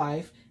child to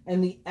life,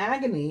 and the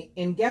agony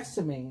in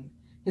Gethsemane.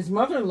 His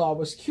mother-in-law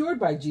was cured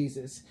by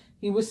Jesus.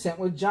 He was sent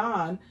with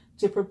John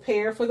to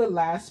prepare for the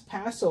last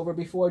Passover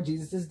before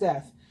Jesus'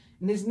 death.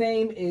 And his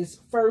name is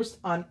first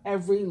on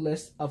every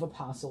list of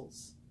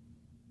apostles.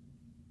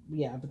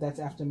 Yeah, but that's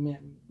after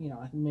men,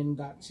 men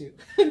got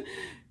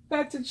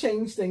to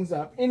change things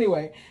up.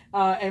 Anyway,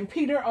 and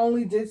Peter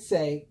only did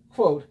say,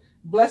 quote,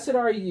 "Blessed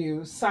are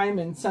you,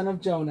 Simon, son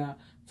of Jonah,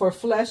 for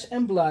flesh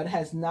and blood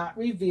has not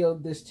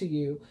revealed this to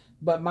you,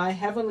 but my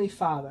heavenly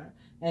Father.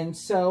 And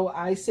so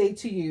I say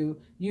to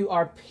you, you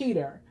are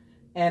Peter,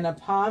 and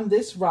upon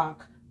this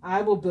rock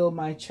I will build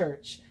my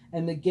church,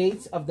 and the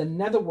gates of the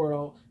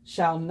netherworld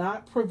shall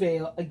not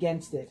prevail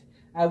against it.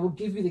 I will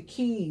give you the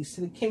keys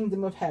to the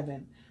kingdom of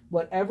heaven.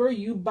 Whatever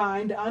you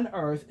bind on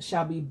earth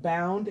shall be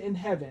bound in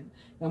heaven,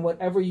 and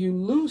whatever you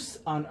loose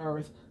on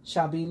earth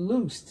shall be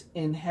loosed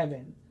in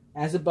heaven.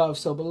 As above,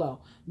 so below."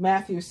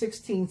 Matthew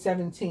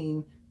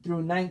 16:17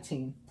 through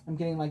 19. I'm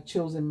getting like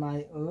chills in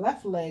my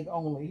left leg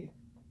only.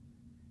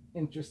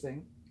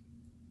 Interesting.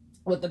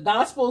 What the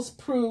Gospels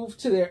prove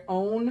to their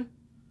own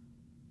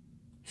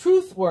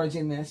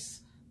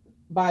truthworthiness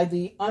by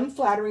the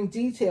unflattering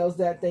details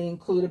that they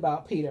include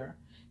about Peter.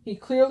 He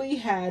clearly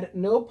had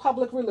no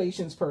public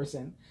relations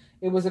person.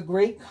 It was a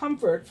great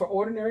comfort for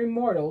ordinary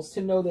mortals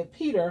to know that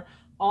Peter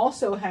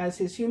also has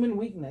his human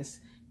weakness,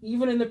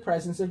 even in the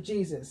presence of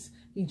Jesus.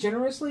 He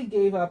generously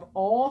gave up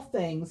all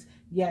things,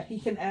 yet he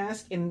can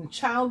ask in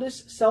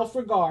childish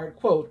self-regard,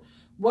 quote,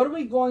 "What are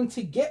we going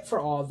to get for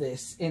all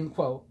this?" end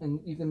quote. And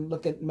you can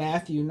look at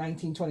Matthew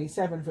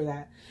 19:27 for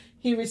that.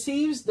 He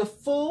receives the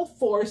full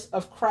force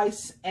of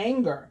Christ's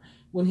anger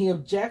when he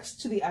objects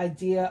to the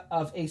idea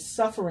of a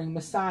suffering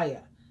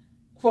Messiah.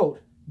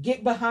 Quote,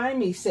 "Get behind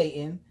me,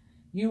 Satan.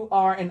 You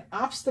are an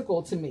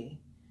obstacle to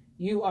me.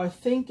 You are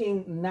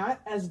thinking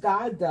not as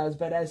God does,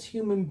 but as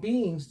human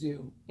beings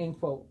do," end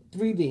quote.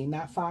 3D,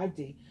 not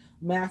 5D.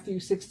 Matthew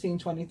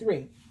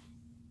 16:23.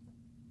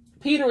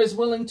 Peter is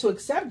willing to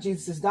accept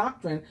Jesus'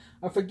 doctrine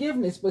of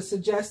forgiveness, but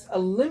suggests a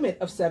limit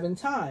of 7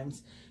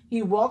 times.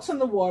 He walks on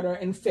the water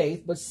in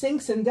faith, but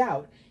sinks in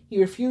doubt. He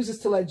refuses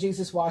to let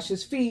Jesus wash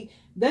his feet.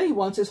 Then he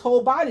wants his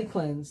whole body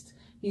cleansed.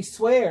 He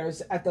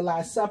swears at the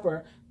Last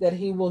Supper that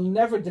he will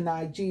never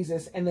deny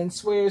Jesus, and then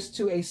swears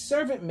to a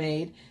servant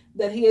maid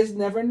that he has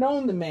never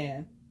known the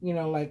man.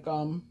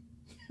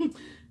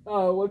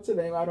 What's the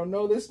name? I don't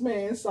know this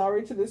man.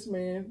 Sorry to this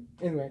man.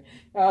 Anyway,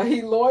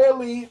 he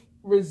loyally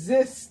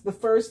resists the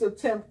first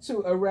attempt to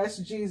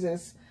arrest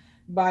Jesus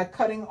by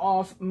cutting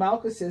off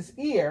Malchus's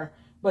ear,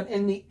 but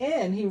in the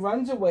end, he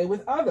runs away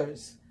with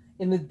others.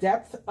 In the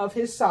depth of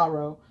his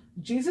sorrow,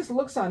 Jesus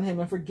looks on him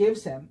and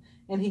forgives him,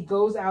 and he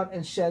goes out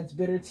and sheds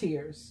bitter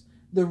tears.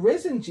 The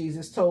risen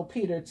Jesus told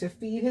Peter to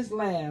feed his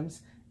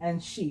lambs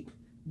and sheep.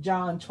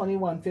 John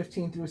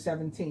 21:15 through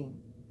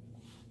 17.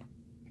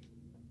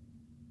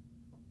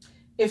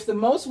 If the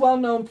most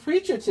well-known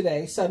preacher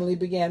today suddenly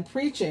began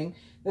preaching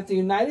that the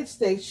United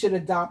States should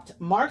adopt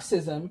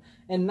Marxism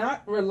and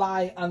not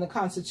rely on the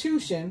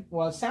Constitution,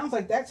 well, it sounds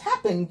like that's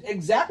happened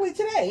exactly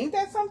today. Ain't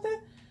that something?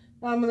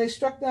 When they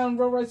struck down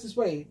Roe vs.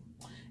 Wade.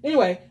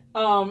 Anyway,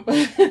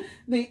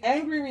 the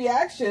angry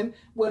reaction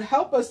would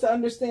help us to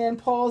understand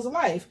Paul's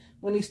life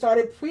when he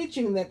started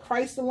preaching that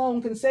Christ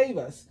alone can save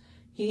us.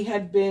 He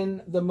had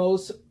been the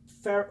most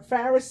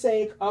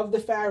Pharisaic of the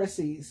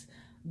Pharisees,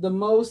 the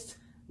most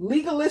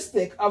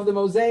legalistic of the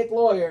Mosaic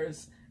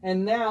lawyers,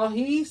 and now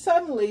he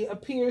suddenly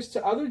appears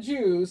to other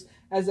Jews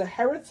as a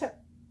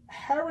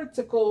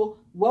heretical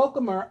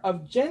welcomer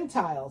of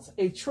Gentiles,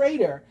 a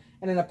traitor,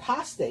 and an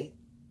apostate.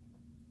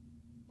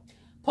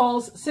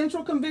 Paul's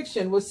central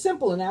conviction was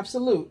simple and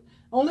absolute.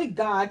 Only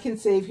God can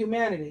save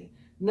humanity.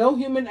 No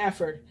human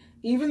effort,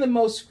 even the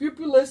most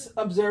scrupulous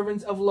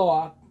observance of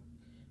law,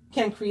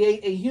 can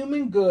create a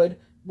human good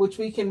which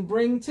we can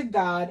bring to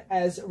God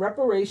as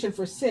reparation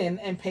for sin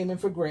and payment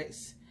for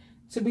grace.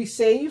 To be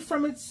saved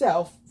from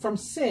itself, from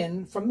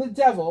sin, from the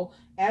devil,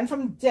 and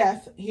from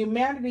death,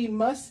 humanity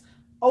must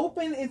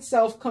open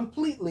itself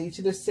completely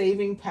to the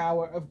saving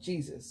power of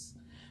Jesus.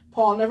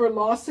 Paul never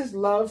lost his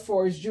love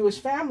for his Jewish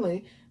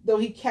family, though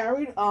he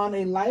carried on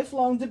a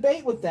lifelong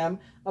debate with them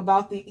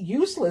about the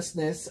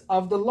uselessness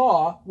of the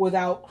law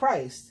without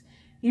Christ.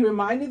 He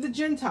reminded the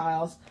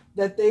Gentiles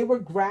that they were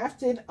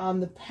grafted on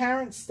the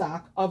parent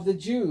stock of the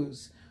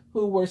Jews,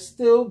 who were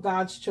still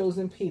God's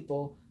chosen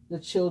people, the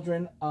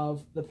children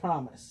of the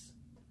promise.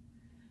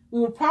 We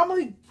would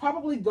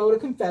probably go to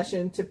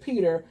confession to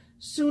Peter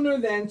sooner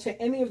than to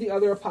any of the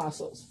other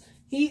apostles.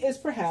 He is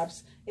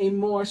perhaps a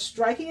more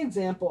striking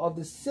example of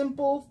the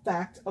simple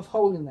fact of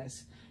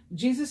holiness.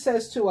 Jesus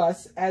says to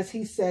us, as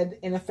he said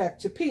in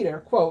effect to Peter,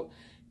 quote,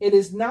 "It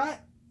is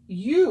not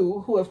you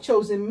who have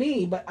chosen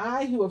me, but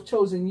I who have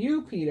chosen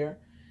you, Peter.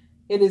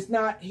 It is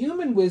not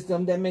human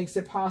wisdom that makes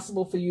it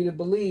possible for you to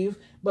believe,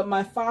 but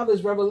my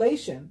Father's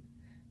revelation.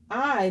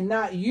 I,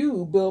 not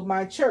you, build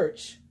my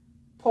church."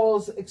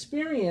 Paul's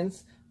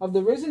experience of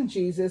the risen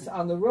Jesus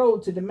on the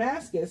road to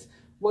Damascus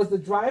was the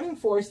driving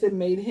force that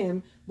made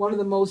him one of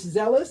the most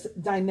zealous,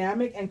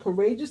 dynamic, and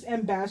courageous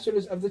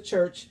ambassadors of the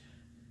church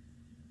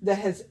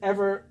that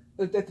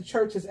the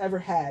church has ever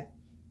had.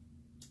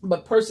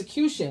 But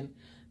persecution,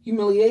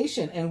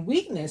 humiliation, and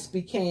weakness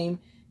became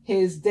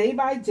his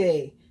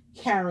day-by-day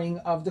carrying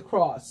of the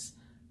cross,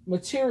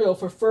 material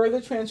for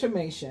further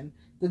transformation.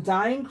 The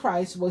dying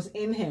Christ was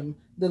in him.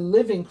 The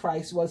living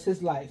Christ was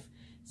his life.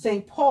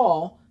 St.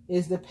 Paul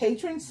is the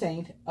patron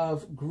saint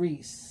of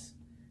Greece.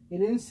 It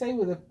didn't say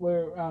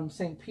where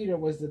St. Peter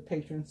was the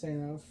patron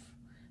saint of,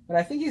 but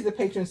I think he's the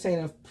patron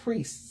saint of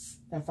priests,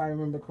 if I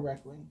remember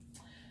correctly.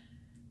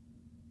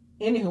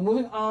 Anywho,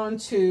 moving on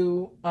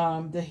to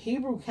the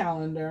Hebrew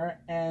calendar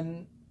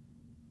and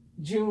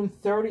June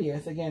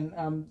 30th,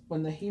 again,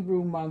 when the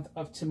Hebrew month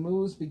of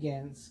Tammuz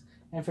begins.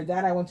 And for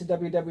that, I went to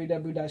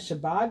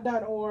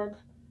www.chabad.org,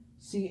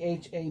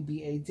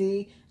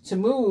 C-H-A-B-A-D.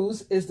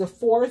 Tammuz is the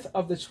 4th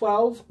of the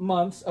 12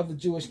 months of the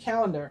Jewish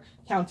calendar,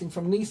 counting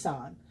from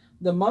Nisan.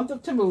 The month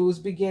of Tammuz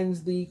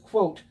begins the,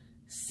 quote,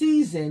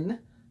 season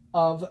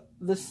of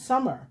the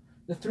summer.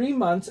 The 3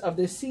 months of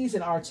this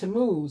season are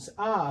Tammuz,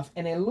 Av,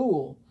 and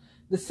Elul.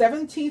 The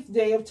 17th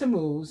day of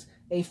Tammuz,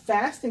 a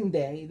fasting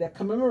day that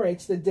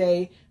commemorates the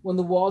day when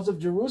the walls of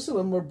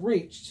Jerusalem were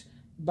breached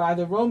by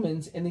the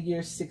Romans in the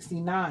year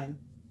 69,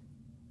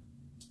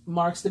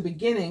 marks the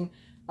beginning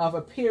of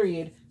a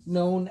period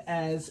known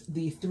as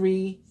the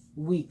 3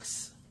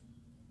 weeks.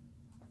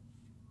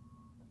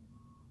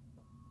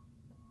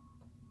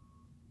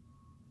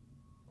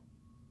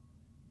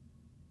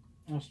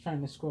 I was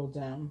trying to scroll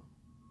down.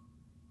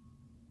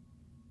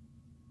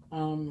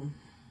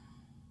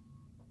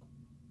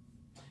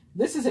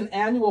 This is an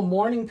annual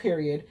mourning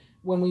period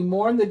when we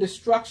mourn the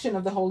destruction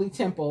of the Holy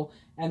Temple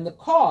and the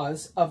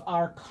cause of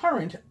our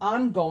current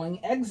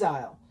ongoing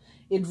exile.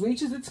 It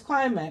reaches its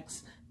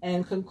climax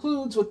and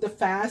concludes with the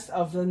fast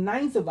of the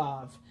 9th of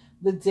Av,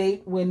 the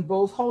date when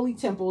both holy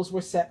temples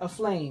were set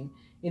aflame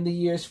in the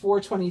years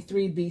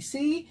 423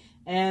 BC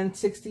and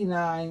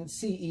 69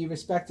 CE,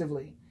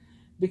 respectively.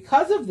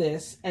 Because of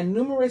this and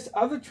numerous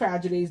other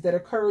tragedies that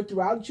occurred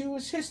throughout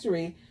Jewish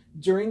history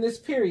during this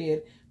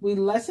period, we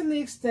lessen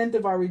the extent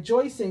of our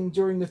rejoicing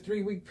during the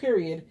 3-week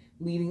period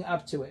leading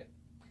up to it.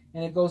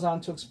 And it goes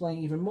on to explain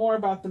even more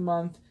about the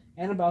month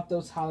and about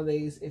those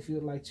holidays if you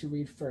would like to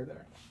read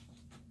further.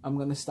 I'm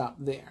going to stop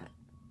there.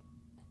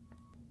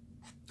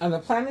 On the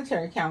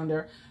planetary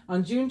calendar,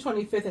 on June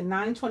 25th at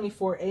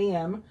 9:24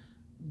 a.m.,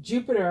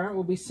 Jupiter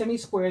will be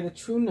semi-square the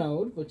true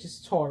node, which is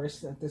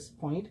Taurus at this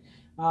point.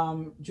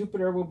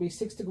 Jupiter will be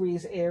 6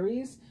 degrees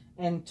Aries,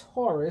 and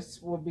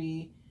Taurus will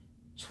be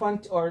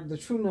the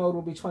true node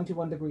will be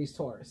 21 degrees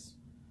Taurus.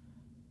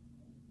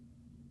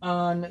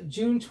 On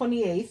June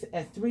 28th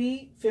at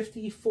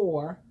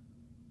 3:54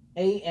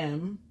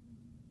 a.m.,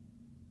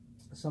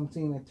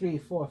 something at 3,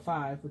 4,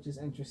 5, which is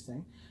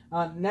interesting.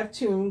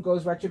 Neptune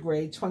goes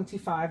retrograde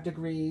 25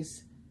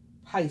 degrees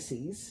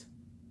Pisces.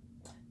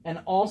 And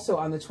also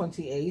on the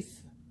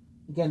 28th,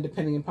 again,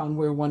 depending upon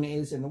where one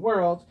is in the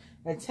world,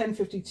 at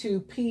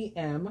 10:52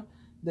 p.m.,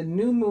 the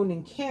new moon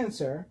in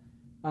Cancer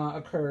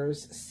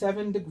occurs,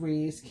 7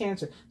 degrees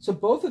Cancer. So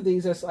both of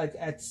these are like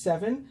at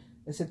 7.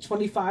 It's at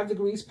 25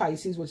 degrees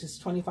Pisces, which is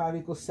 25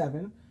 equals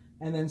 7,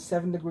 and then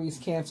 7 degrees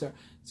Cancer.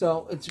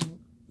 So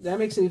that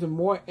makes it even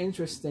more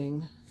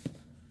interesting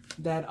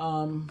that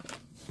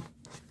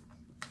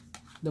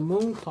the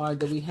moon card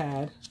that we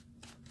had.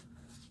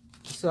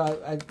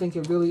 So I think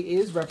it really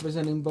is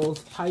representing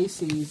both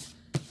Pisces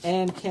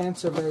and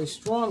Cancer very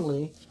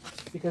strongly,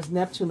 because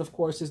Neptune, of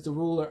course, is the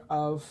ruler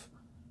of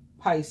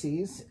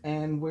Pisces,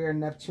 and where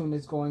Neptune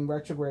is going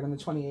retrograde on the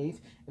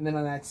 28th. And then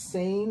on that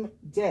same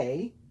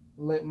day,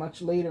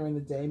 much later in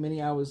the day,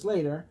 many hours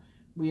later,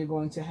 we are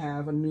going to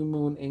have a new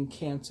moon in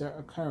Cancer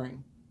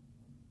occurring.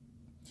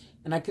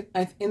 And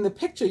in the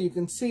picture, you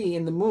can see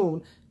in the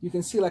moon, you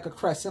can see like a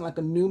crescent, like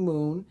a new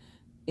moon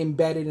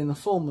embedded in a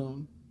full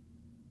moon,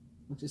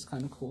 which is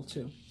kind of cool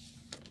too.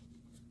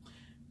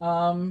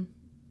 And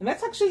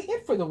that's actually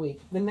it for the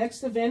week. The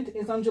next event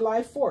is on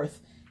July 4th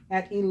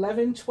at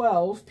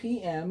 11:12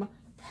 p.m.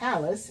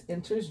 Pallas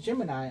enters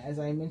Gemini, as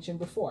I mentioned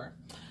before.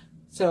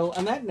 So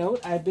on that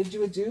note, I bid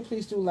you adieu.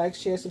 Please do like,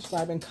 share,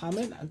 subscribe, and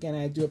comment. Again,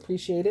 I do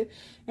appreciate it.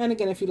 And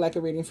again, if you'd like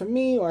a reading from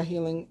me or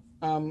healing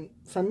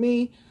from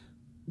me,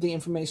 the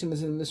information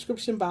is in the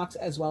description box,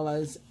 as well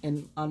as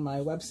on my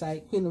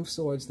website,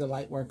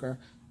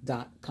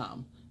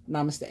 Queenofswordsthelightworker.com.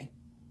 Namaste.